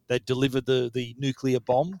they delivered the nuclear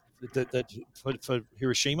bomb for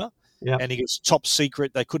Hiroshima. Yeah. And he goes, top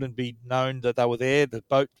secret. They couldn't be known that they were there. The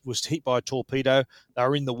boat was hit by a torpedo. They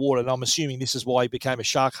were in the water. And I'm assuming this is why he became a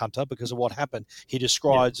shark hunter, because of what happened. He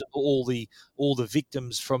describes all the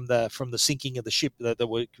victims from the sinking of the ship that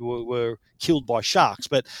were killed by sharks.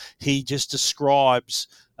 But he just describes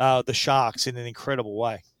the sharks in an incredible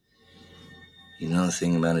way. You know the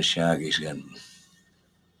thing about a shark? He's got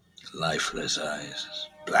lifeless eyes,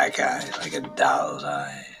 black eyes, like a doll's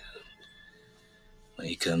eyes. When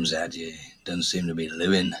he comes at you, he doesn't seem to be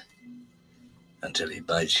living until he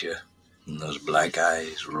bites you. And those black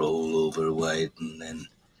eyes roll over white, and then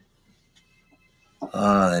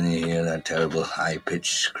you hear that terrible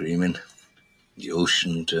high-pitched screaming. The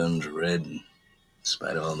ocean turns red, and in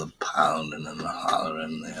spite of all the pounding and the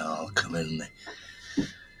hollering, they all come in and they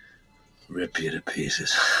rip you to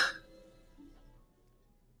pieces.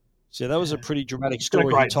 So that was a pretty dramatic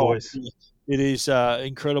story. Great voice. It is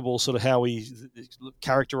incredible, sort of how he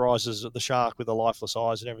characterizes the shark with the lifeless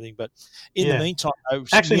eyes and everything. But in the meantime,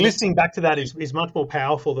 actually listening back to that is much more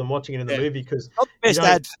powerful than watching it in the movie, because not the best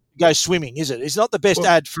ad to go swimming, is it? It's not the best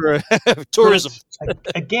ad for tourism.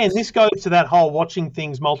 Again, this goes to that whole watching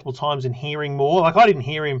things multiple times and hearing more. Like, I didn't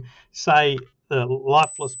hear him say the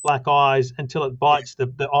lifeless black eyes until it bites.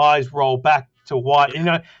 The eyes roll back to white. You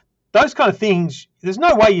know, those kind of things. There's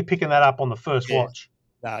no way you're picking that up on the first watch.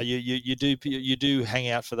 No, you do hang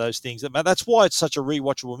out for those things. That's why it's such a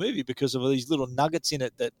rewatchable movie, because of these little nuggets in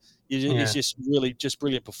it that it's just really just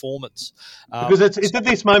brilliant performance. Because it's at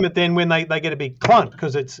this moment then when they get a big clunk,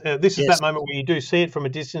 because it's this is that moment where you do see it from a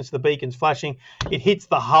distance. The beacon's flashing. It hits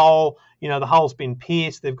the hull. You know, the hull's been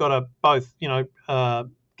pierced. They've got to both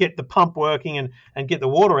get the pump working and get the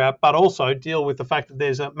water out, but also deal with the fact that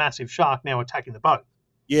there's a massive shark now attacking the boat.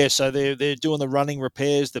 Yeah, so they're doing the running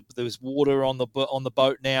repairs. There's water on the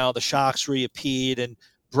boat now. The shark's reappeared, and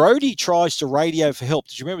Brody tries to radio for help.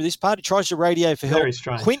 Did you remember this part? He tries to radio for help. Very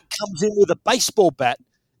strange. Quint comes in with a baseball bat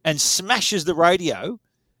and smashes the radio,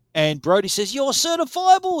 and Brody says, "You're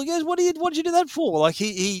certifiable." He goes, "What did you do that for?" Like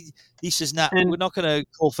he says, "Nah, we're not going to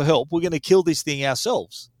call for help. We're going to kill this thing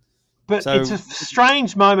ourselves." But it's a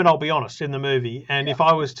strange moment, I'll be honest, in the movie. And if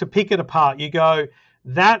I was to pick it apart, you go,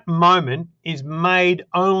 that moment is made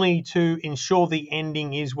only to ensure the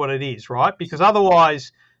ending is what it is, right? Because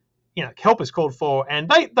otherwise, help is called for,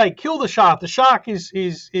 and they kill the shark. The shark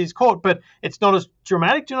is caught, but it's not as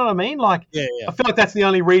dramatic. Do you know what I mean? Like, I feel like that's the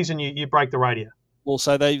only reason you break the radio. Well,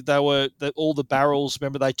 so they were all the barrels.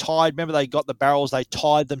 Remember they got the barrels. They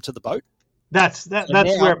tied them to the boat. That's now,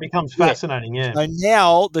 where it becomes fascinating. Yeah. So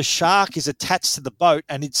now the shark is attached to the boat,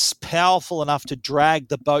 and it's powerful enough to drag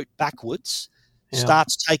the boat backwards.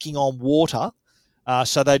 Starts taking on water.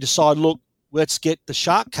 So they decide, look, let's get the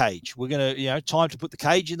shark cage. We're going to, time to put the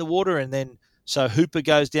cage in the water. And then, so Hooper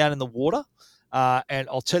goes down in the water. And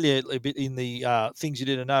I'll tell you a bit in the things you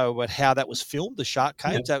didn't know about how that was filmed, the shark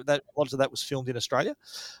cage. Yeah. That a lot of that was filmed in Australia.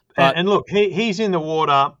 But, and look, he's in the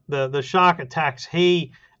water. The shark attacks.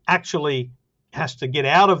 He actually has to get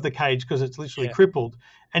out of the cage because it's literally crippled.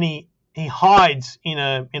 And he hides in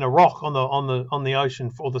a rock on the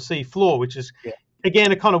ocean or the sea floor, which is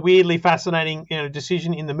again a kind of weirdly fascinating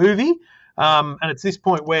decision in the movie. And it's this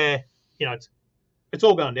point where it's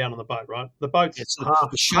all going down on the boat, right? The boat's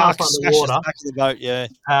half underwater. Back to the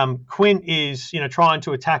boat, Quint is trying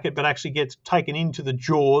to attack it, but actually gets taken into the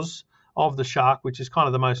jaws of the shark, which is kind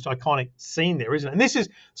of the most iconic scene there, isn't it? And this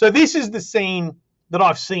is the scene that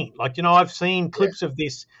I've seen. Like I've seen clips of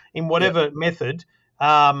this in whatever method.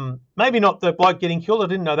 Maybe not the bloke getting killed. I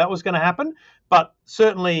didn't know that was going to happen, but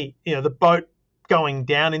certainly, the boat going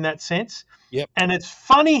down in that sense. Yep. And it's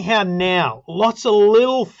funny how now lots of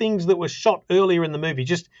little things that were shot earlier in the movie,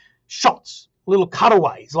 just shots, little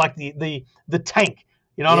cutaways, like the tank.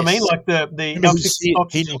 You know what I mean? Like the he knocks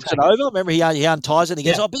it over. Remember, he unties it and he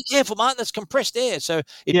goes, "Oh, be careful, Martin, that's compressed air." So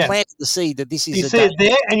it planted the seed that this is. You see it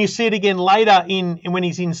there, and you see it again later when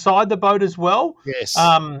he's inside the boat as well. Yes.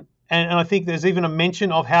 And I think there's even a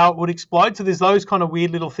mention of how it would explode. So there's those kind of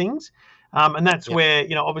weird little things, and that's where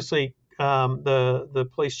obviously the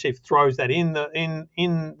police chief throws that in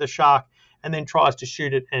the shark and then tries to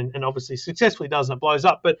shoot it and obviously successfully does, and it blows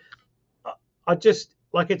up. But I just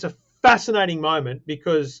it's a fascinating moment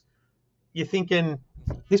because you're thinking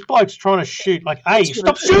this bloke's trying to shoot. Like, hey,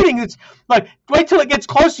 stop shooting! It's like wait till it gets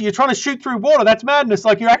closer. You're trying to shoot through water. That's madness.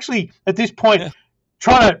 Like you're actually at this point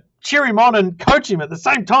trying to cheer him on and coach him at the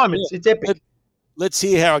same time. It's epic. Let's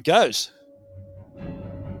hear how it goes.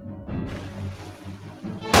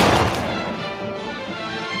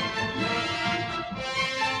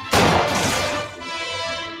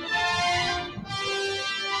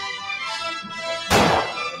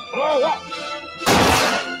 Blow up!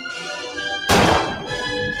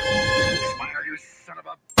 Fire, you son of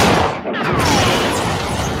a...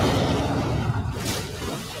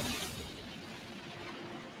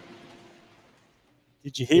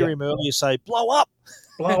 Did you hear him earlier say, blow up?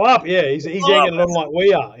 Blow up, yeah. He's egging it on like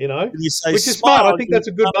we are, Which is smart. I think that's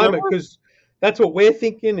a good moment because that's what we're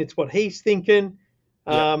thinking. It's what he's thinking.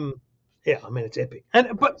 It's epic.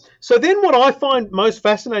 But so then what I find most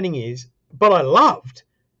fascinating is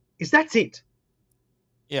that's it.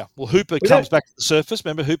 Yeah. Well, Hooper comes back to the surface.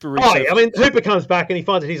 Remember, Hooper resurfaces. Oh, yeah. Hooper comes back and he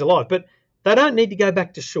finds that he's alive. But they don't need to go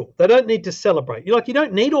back to shore. They don't need to celebrate. You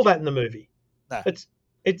don't need all that in the movie. No.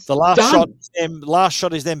 It's the last done. shot. Last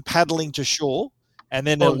shot is them paddling to shore, and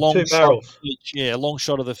then a long shot. A long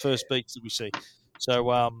shot of the first beach that we see.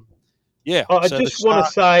 So, I just want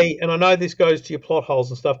to say, and I know this goes to your plot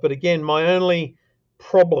holes and stuff, but again, my only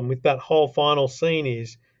problem with that whole final scene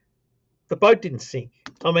is the boat didn't sink.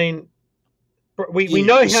 I mean, we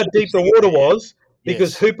know how deep the water was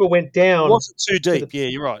because Hooper went down. It wasn't too deep. Yeah,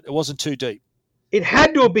 you're right. It wasn't too deep. It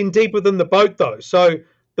had to have been deeper than the boat, though. So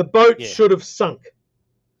the boat should have sunk.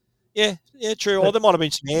 Yeah, true. Or there might have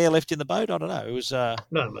been some air left in the boat. I don't know. It was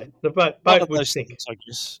no, mate. The boat would sink. Things, I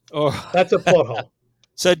guess. Or that's a plot hole.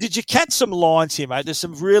 So did you catch some lines here, mate? There's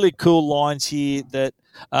some really cool lines here that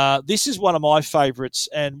this is one of my favourites,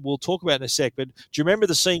 and we'll talk about in a sec. But do you remember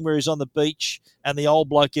the scene where he's on the beach and the old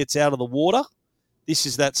bloke gets out of the water? This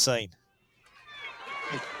is that scene.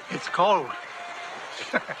 It's cold.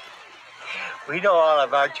 We know all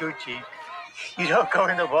about you, Chief. You don't go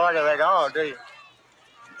in the water at all, do you?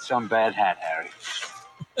 It's some bad hat, Harry.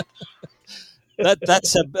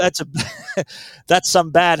 That's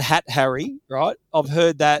some bad hat, Harry. Right? I've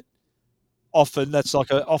heard that often. That's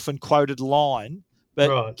like an often quoted line.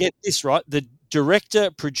 But get this right: the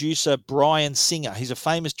director, producer Bryan Singer. He's a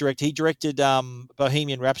famous director. He directed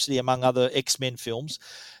Bohemian Rhapsody, among other X-Men films.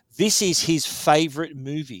 This is his favorite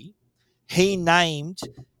movie. He named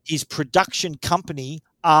his production company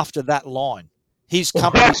after that line. His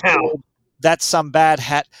company's called That's Some Bad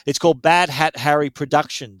Hat. It's called Bad Hat Harry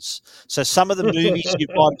Productions. So some of the movies you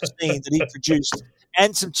might have seen that he produced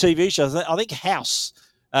and some TV shows. I think House.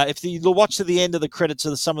 If you watch to the end of the credits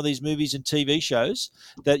of some of these movies and TV shows,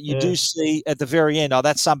 that you do see at the very end,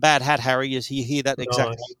 that's some bad hat, Harry, as you hear that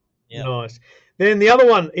exactly. Yeah. Nice. Then the other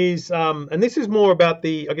one is, and this is more about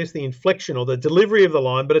the inflection or the delivery of the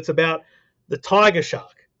line, but it's about the tiger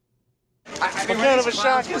shark. What kind of a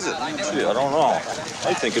shark is it? Gee, I don't know.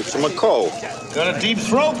 I think it's a macaw. Got a deep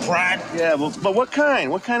throat, Pratt. Yeah, but what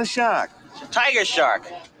kind? What kind of shark? It's a tiger shark.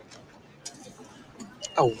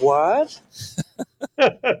 A what?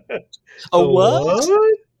 A what?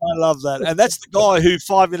 I love that. And that's the guy who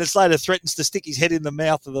 5 minutes later threatens to stick his head in the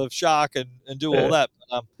mouth of the shark and do all that.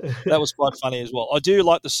 That was quite funny as well. I do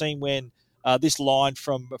like the scene when this line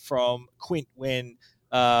from Quint when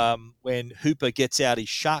Hooper gets out his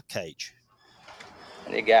shark cage.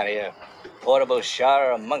 What do you got here? Portable shark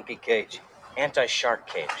or a monkey cage? Anti-shark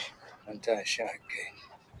cage. Anti-shark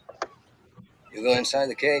cage. You go inside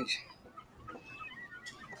the cage.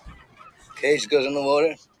 Cage goes in the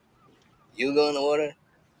water. You go in the water.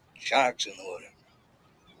 Shark's in the water.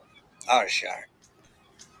 Our shark.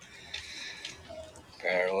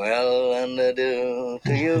 Farewell and adieu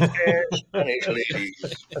to you, fair Spanish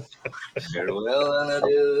ladies. Farewell and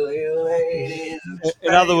adieu, you ladies.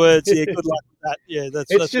 In other words, good luck with that. Yeah, that's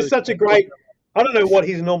just really such a great. I don't know what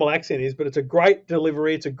his normal accent is, but it's a great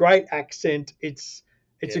delivery. It's a great accent. It's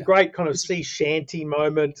a great kind of sea shanty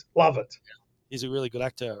moment. Love it. He's a really good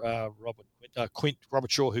actor, Robert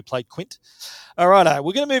Shaw, who played Quint. All right,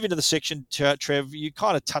 we're going to move into the section, Trev. You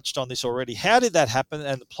kind of touched on this already. How did that happen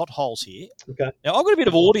and the plot holes here? Okay. Now, I've got a bit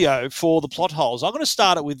of audio for the plot holes. I'm going to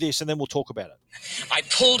start it with this, and then we'll talk about it. I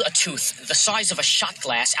pulled a tooth the size of a shot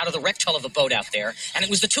glass out of the wrecked hull of the boat out there, and it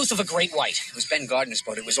was the tooth of a great white. It was Ben Gardner's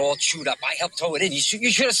boat. It was all chewed up. I helped tow it in. You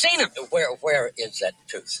should have seen him. Where is that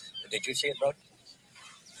tooth? Did you see it, Rod?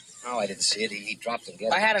 No, I didn't see it. He dropped it.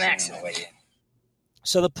 I had an accident.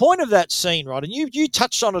 So the point of that scene, right, and you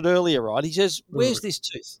touched on it earlier, right? He says, where's this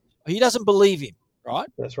tooth? He doesn't believe him, right?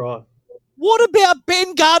 That's right. What about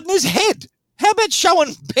Ben Gardner's head? How about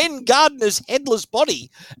showing Ben Gardner's headless body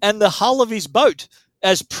and the hull of his boat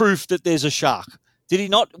as proof that there's a shark? Did he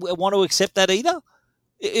not want to accept that either?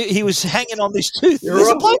 He was hanging on this tooth. You're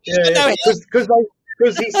right.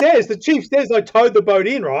 Because he says, the chief says, I towed the boat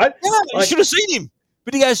in, right? Yeah, you should have seen him.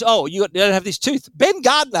 But he goes, you don't have this tooth. Ben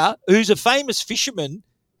Gardner, who's a famous fisherman,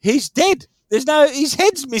 he's dead. His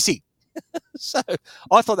head's missing. So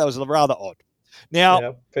I thought that was rather odd.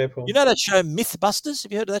 Now, fair point. You know that show Mythbusters?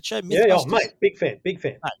 Have you heard of that show, Mythbusters? Yeah, mate, big fan.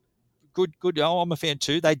 Mate, good. I'm a fan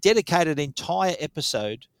too. They dedicated an entire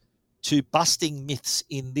episode to busting myths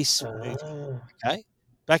in this movie. Okay,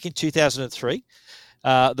 back in 2003.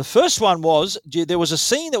 The first one was there was a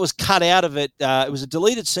scene that was cut out of it. It was a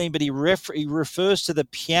deleted scene, but he refers to the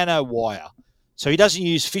piano wire. So he doesn't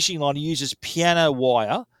use fishing line; he uses piano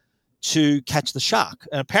wire to catch the shark.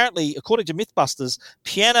 And apparently, according to Mythbusters,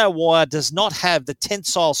 piano wire does not have the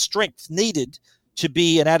tensile strength needed to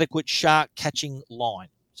be an adequate shark catching line.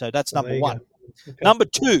 So that's number one. Okay. Number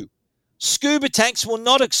two, scuba tanks will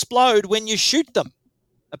not explode when you shoot them.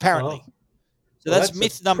 Apparently, so that's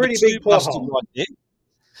myth number two busted right there.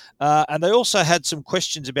 And they also had some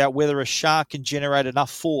questions about whether a shark can generate enough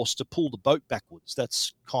force to pull the boat backwards.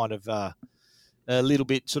 That's kind of a little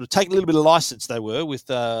bit, sort of taking a little bit of license they were with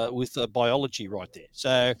biology right there.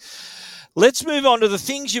 So let's move on to the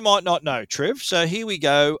things you might not know, Trev. So here we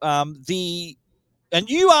go. The And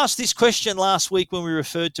you asked this question last week when we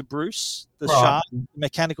referred to Bruce, the shark, the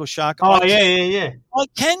mechanical shark. Oh, yeah. I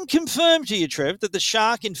can confirm to you, Trev, that the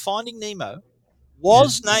shark in Finding Nemo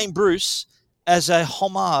was named Bruce as a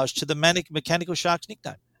homage to the mechanical shark's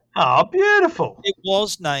nickname. Oh, beautiful. It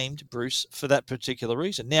was named Bruce for that particular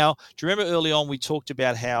reason. Now, do you remember early on we talked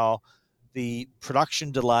about how the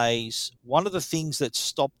production delays, one of the things that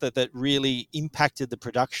stopped that really impacted the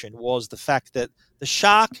production was the fact that the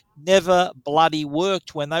shark never bloody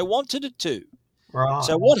worked when they wanted it to. Right.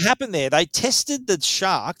 So what happened there? They tested the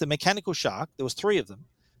shark, the mechanical shark. There was 3 of them.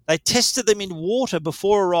 They tested them in water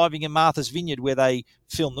before arriving in Martha's Vineyard where they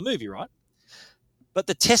filmed the movie, right? But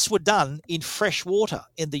the tests were done in fresh water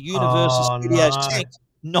in the Universal Studios tank,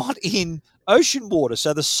 not in ocean water.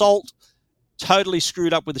 So the salt totally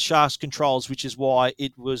screwed up with the shark's controls, which is why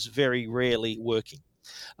it was very rarely working.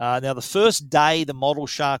 Now, the first day the model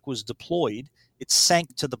shark was deployed, it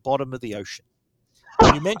sank to the bottom of the ocean.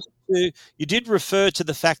 You did refer to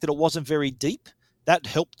the fact that it wasn't very deep. That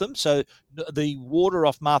helped them. So the water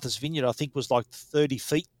off Martha's Vineyard, I think, was like 30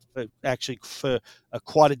 feet, for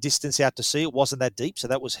quite a distance out to sea. It wasn't that deep, so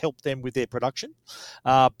that was helped them with their production.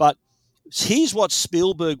 But here's what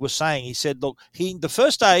Spielberg was saying. He said, look, the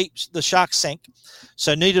first day the shark sank,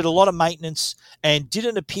 so needed a lot of maintenance and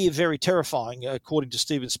didn't appear very terrifying, according to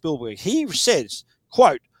Steven Spielberg. He says,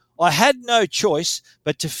 quote, I had no choice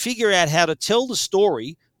but to figure out how to tell the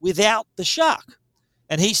story without the shark.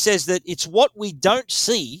 And he says that it's what we don't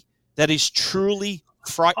see that is truly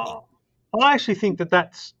frightening. I actually think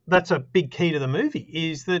that's a big key to the movie,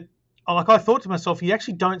 is that, like, I thought to myself, you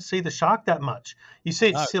actually don't see the shark that much. You see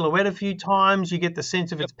its silhouette a few times. You get the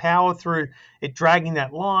sense of its power through it dragging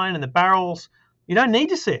that line and the barrels. You don't need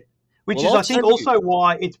to see it, which is, I think, also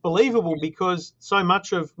why it's believable, because so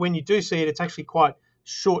much of when you do see it, it's actually quite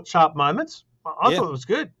short, sharp moments. I thought it was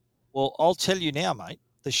good. Well, I'll tell you now, mate,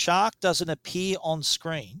 the shark doesn't appear on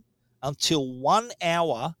screen until 1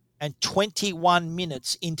 hour and 21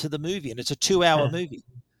 minutes into the movie, and it's a 2-hour movie.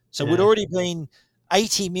 So we'd already been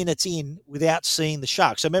 80 minutes in without seeing the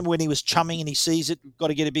shark. So remember when he was chumming and he sees it, got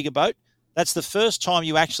to get a bigger boat? That's the first time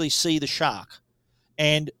you actually see the shark.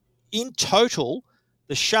 And in total,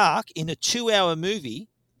 the shark in a 2-hour movie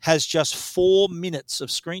has just 4 minutes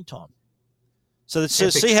of screen time. So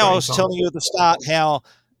see how I was telling you at the start how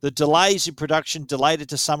the delays in production delayed it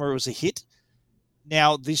to summer. It was a hit.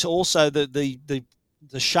 Now, this also, the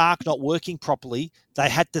shark not working properly, they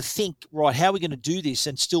had to think, right, how are we going to do this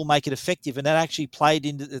and still make it effective? And that actually played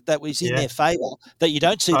into that was in their favour, that you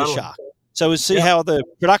don't see the shark. So we see how the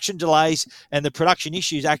production delays and the production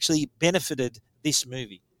issues actually benefited this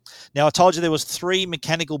movie. Now, I told you there was 3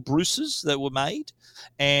 mechanical Bruces that were made,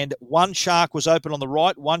 and 1 shark was open on the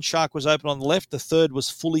right, 1 shark was open on the left, the third was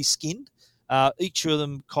fully skinned. Each of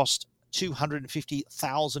them cost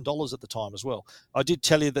 $250,000 at the time as well. I did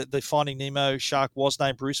tell you that the Finding Nemo shark was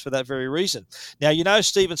named Bruce for that very reason. Now, you know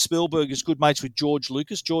Steven Spielberg is good mates with George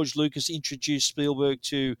Lucas. George Lucas introduced Spielberg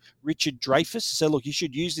to Richard Dreyfuss. He said, look, you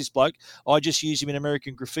should use this bloke. I just use him in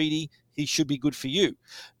American Graffiti. He should be good for you.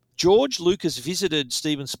 George Lucas visited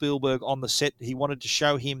Steven Spielberg on the set. He wanted to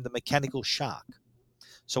show him the mechanical shark.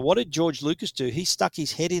 So what did George Lucas do? He stuck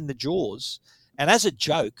his head in the jaws, and as a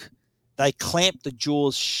joke, they clamped the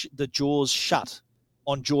jaws shut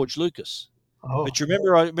on George Lucas. Oh. But you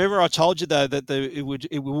remember I told you though that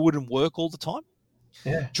it wouldn't work all the time.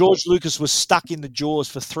 Yeah. George Lucas was stuck in the jaws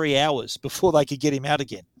for 3 hours before they could get him out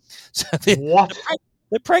again. So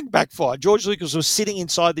the prank backfired. George Lucas was sitting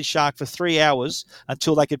inside the shark for 3 hours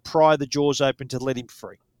until they could pry the jaws open to let him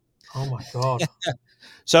free. Oh my God!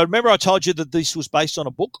 So remember I told you that this was based on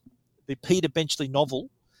a book, the Peter Benchley novel.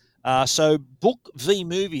 So book v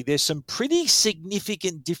movie, there's some pretty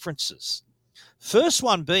significant differences. First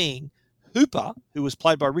one being Hooper, who was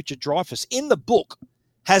played by Richard Dreyfuss, in the book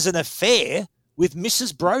has an affair with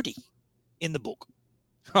Mrs. Brody in the book,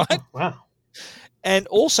 right? Oh, wow. And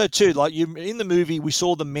also too, like in the movie, we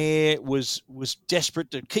saw the mayor was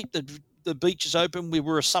desperate to keep the beaches open. We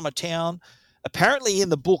were a summer town. Apparently in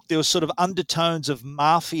the book, there was sort of undertones of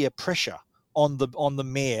mafia pressure on the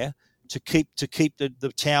mayor to keep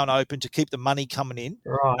the town open, to keep the money coming in.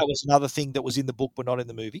 Right. That was another thing that was in the book, but not in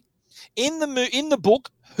the movie. In the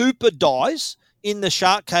book, Hooper dies. In the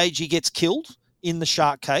shark cage, he gets killed in the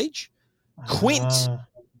shark cage. Quint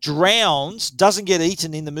drowns, doesn't get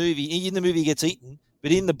eaten in the movie. In the movie, he gets eaten,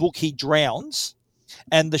 but in the book, he drowns.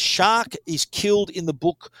 And the shark is killed in the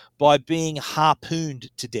book by being harpooned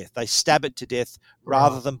to death. They stab it to death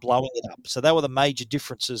rather than blowing it up. So they were the major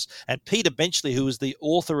differences. And Peter Benchley, who was the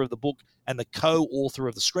author of the book and the co-author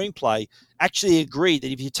of the screenplay, actually agreed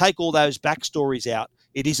that if you take all those backstories out,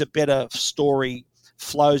 it is a better story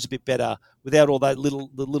flows a bit better without all the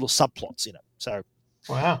little subplots in it. So,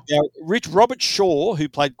 wow. Now, Robert Shaw, who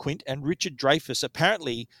played Quint, and Richard Dreyfuss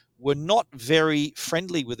apparently were not very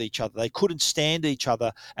friendly with each other. They couldn't stand each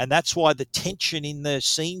other, and that's why the tension in the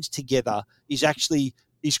scenes together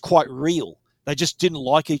is quite real. They just didn't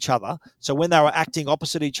like each other. So when they were acting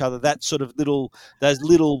opposite each other, that sort of those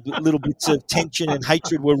little bits of tension and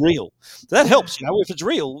hatred were real. So that helps, if it's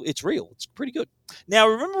real, it's real. It's pretty good. Now,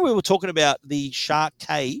 remember we were talking about the shark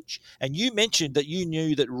cage, and you mentioned that you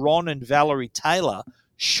knew that Ron and Valerie Taylor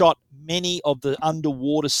shot many of the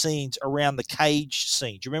underwater scenes around the cage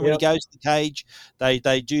scene. Do you remember when he goes to the cage?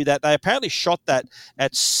 They do that. They apparently shot that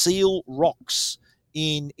at Seal Rocks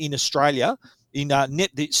in Australia.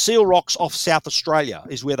 The Seal Rocks off South Australia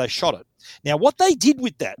is where they shot it. Now, what they did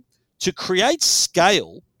with that, to create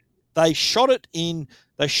scale, they shot it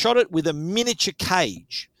with a miniature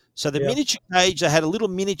cage. So the miniature cage, they had a little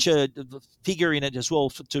miniature figure in it as well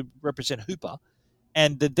to represent Hooper,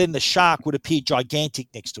 and then the shark would appear gigantic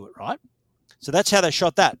next to it, right? So that's how they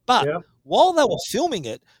shot that. But while they were filming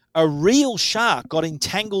it, a real shark got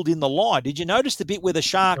entangled in the line. Did you notice the bit where the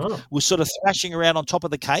shark was sort of thrashing around on top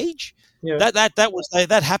of the cage? Yeah.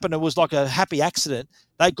 That happened. It was like a happy accident.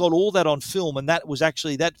 They got all that on film, and that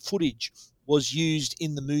footage was used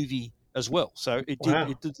in the movie as well. So it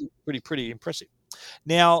did pretty impressive.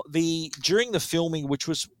 Now, during the filming, which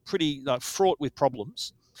was pretty fraught with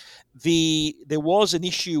problems, there was an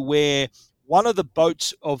issue where one of the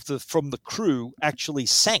boats from the crew actually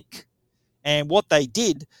sank. And what they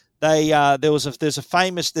did, there's a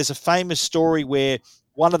famous story where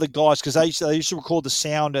one of the guys, because they used to record the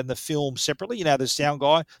sound and the film separately. The sound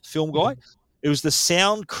guy, film guy. It was the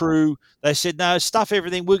sound crew. They said, no, stuff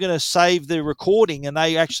everything. We're going to save the recording, and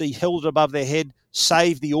they actually held it above their head,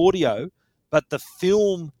 saved the audio, but the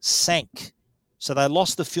film sank, so they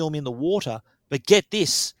lost the film in the water. But get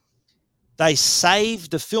this. They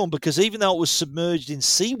saved the film because even though it was submerged in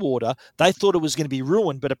seawater, they thought it was going to be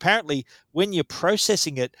ruined. But apparently, when you're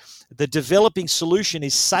processing it, the developing solution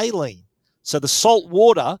is saline. So the salt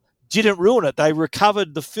water didn't ruin it. They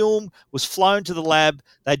recovered the film, was flown to the lab.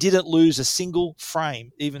 They didn't lose a single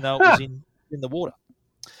frame, even though it was in the water.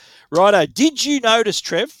 Righto. Did you notice,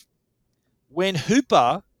 Trev, when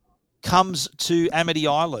Hooper comes to Amity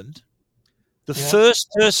Island, the first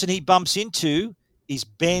person he bumps into is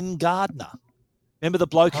Ben Gardner. Remember the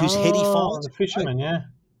bloke whose head he finds? The fisherman, yeah.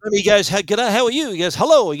 Remember he goes, hey, g'day, how are you? He goes,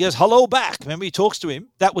 hello. He goes, hello back. Remember he talks to him?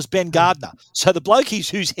 That was Ben Gardner. So the bloke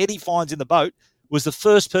whose head he finds in the boat was the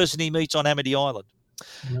first person he meets on Amity Island.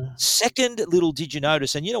 Yeah. Second little did you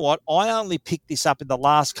notice, and you know what? I only picked this up in the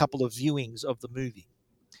last couple of viewings of the movie.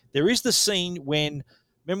 There is the scene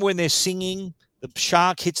remember when they're singing, the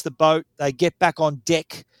shark hits the boat, they get back on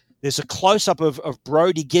deck. There's a close-up of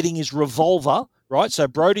Brody getting his revolver, right? So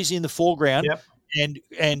Brody's in the foreground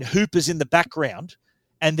and Hooper's in the background,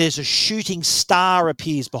 and there's a shooting star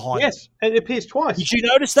appears behind Yes, it appears twice. Did you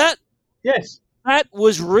notice that? Yes. That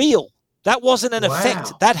was real. That wasn't an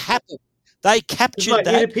effect. That happened. They captured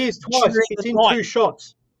that. It appears twice. It's in two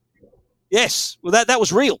shots. Yes. Well, that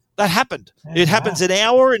was real. That happened. It happens an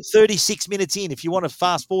hour and 36 minutes in, if you want to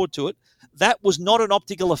fast forward to it. That was not an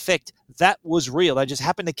optical effect. That was real. They just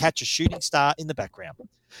happened to catch a shooting star in the background.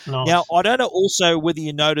 Nice. Now, I don't know also whether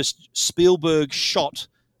you noticed Spielberg shot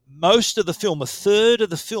most of the film, a third of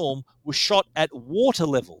the film was shot at water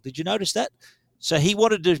level. Did you notice that? So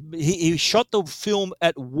he shot the film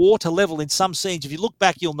at water level in some scenes. If you look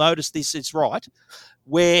back, you'll notice this, it's right,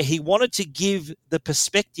 where he wanted to give the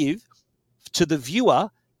perspective to the viewer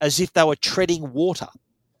as if they were treading water.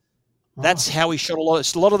 That's how he shot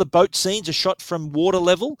a lot of the boat scenes are shot from water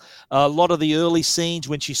level. A lot of the early scenes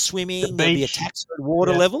when she's swimming, there'll be attacks at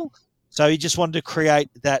water level. So he just wanted to create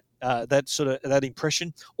that that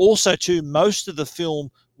impression. Also, too, most of the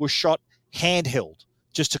film was shot handheld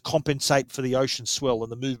just to compensate for the ocean swell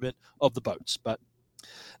and the movement of the boats. But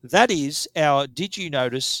that is our Did You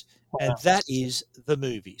Notice? And that is the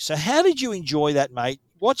movie. So how did you enjoy that, mate?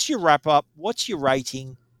 What's your wrap-up? What's your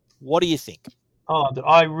rating? What do you think? Oh,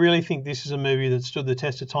 I really think this is a movie that stood the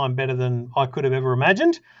test of time better than I could have ever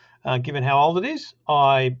imagined, given how old it is.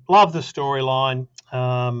 I love the storyline.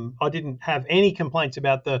 I didn't have any complaints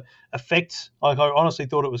about the effects. I honestly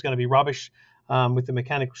thought it was going to be rubbish with the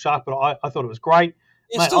mechanical shark, but I thought it was great.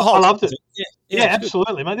 Mate, I loved it. Yeah,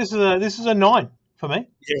 absolutely, mate. This is a 9 for me.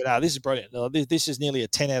 Yeah, no, this is brilliant. No, this is nearly a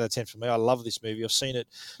 10 out of 10 for me. I love this movie. I've seen it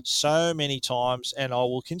so many times, and I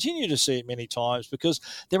will continue to see it many times because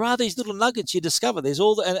there are these little nuggets you discover. There's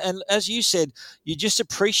and as you said, you just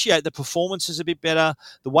appreciate the performances a bit better,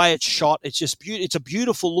 the way it's shot. It's just it's a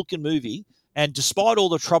beautiful looking movie, And despite all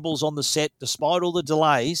the troubles on the set, despite all the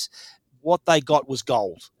delays, what they got was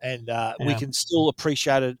gold. And we can still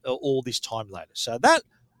appreciate it all this time later. So that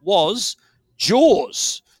was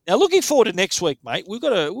Jaws. Now, looking forward to next week, mate, we've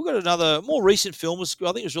got another more recent film. I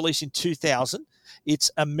think it was released in 2000.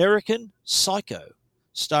 It's American Psycho,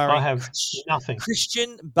 starring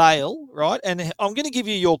Christian Bale, right? And I'm going to give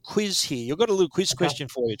you your quiz here. You've got a little quiz question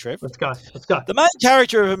for you, Trev. Let's go. The main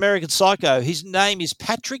character of American Psycho, his name is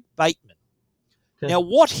Patrick Bateman. Okay. Now,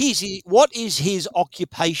 what is his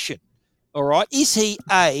occupation? All right. Is he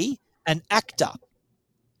A, an actor,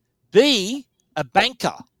 B, a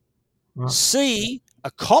banker, C,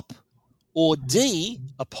 a cop, or D,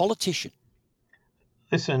 a politician?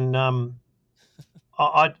 Listen,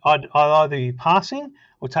 I'd either be passing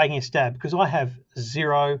or taking a stab because I have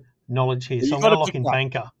zero knowledge here. So I'm going to lock in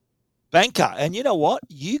banker. Banker. And you know what?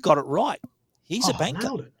 You got it right. He's a banker.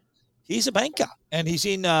 Nailed it. He's a banker. And he's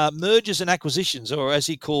in mergers and acquisitions, or as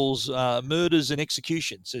he calls, murders and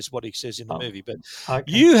executions, is what he says in the movie. But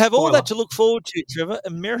you have all that to look forward to, Trevor.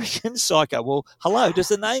 American Psycho. Well, hello. Does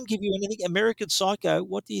the name give you anything? American Psycho.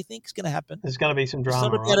 What do you think is going to happen? There's going to be some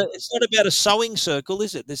drama. It's not about a sewing circle,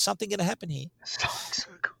 is it? There's something going to happen here. Sewing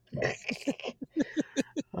circle.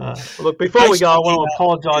 Look, before we go, I want to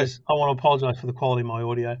apologise. I want to apologise for the quality of my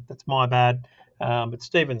audio. That's my bad. But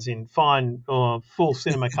Stephen's in fine, full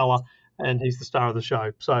cinema colour, and he's the star of the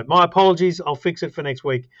show. So my apologies. I'll fix it for next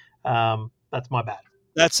week. That's my bad.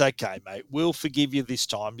 That's okay, mate. We'll forgive you this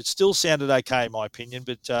time. It still sounded okay, in my opinion.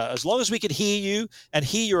 But as long as we could hear you and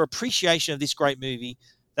hear your appreciation of this great movie,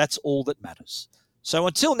 that's all that matters. So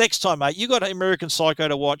until next time, mate, you got American Psycho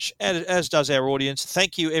to watch, as does our audience.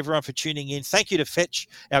 Thank you, everyone, for tuning in. Thank you to Fetch,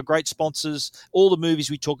 our great sponsors. All the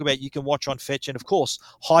movies we talk about, you can watch on Fetch. And, of course,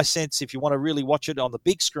 Hisense, if you want to really watch it on the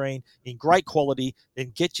big screen in great quality,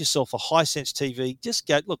 then get yourself a Hisense TV. Just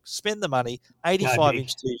go, look, spend the money,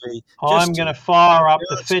 85-inch TV. I'm going to fire up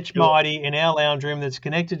the Fetch Mighty in our lounge room that's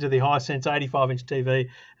connected to the Hisense 85-inch TV,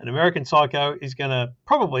 and American Psycho is going to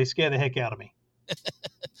probably scare the heck out of me.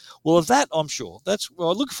 Well, of that, I'm sure. I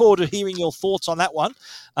look forward to hearing your thoughts on that one.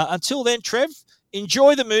 Until then, Trev,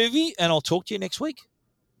 enjoy the movie, and I'll talk to you next week.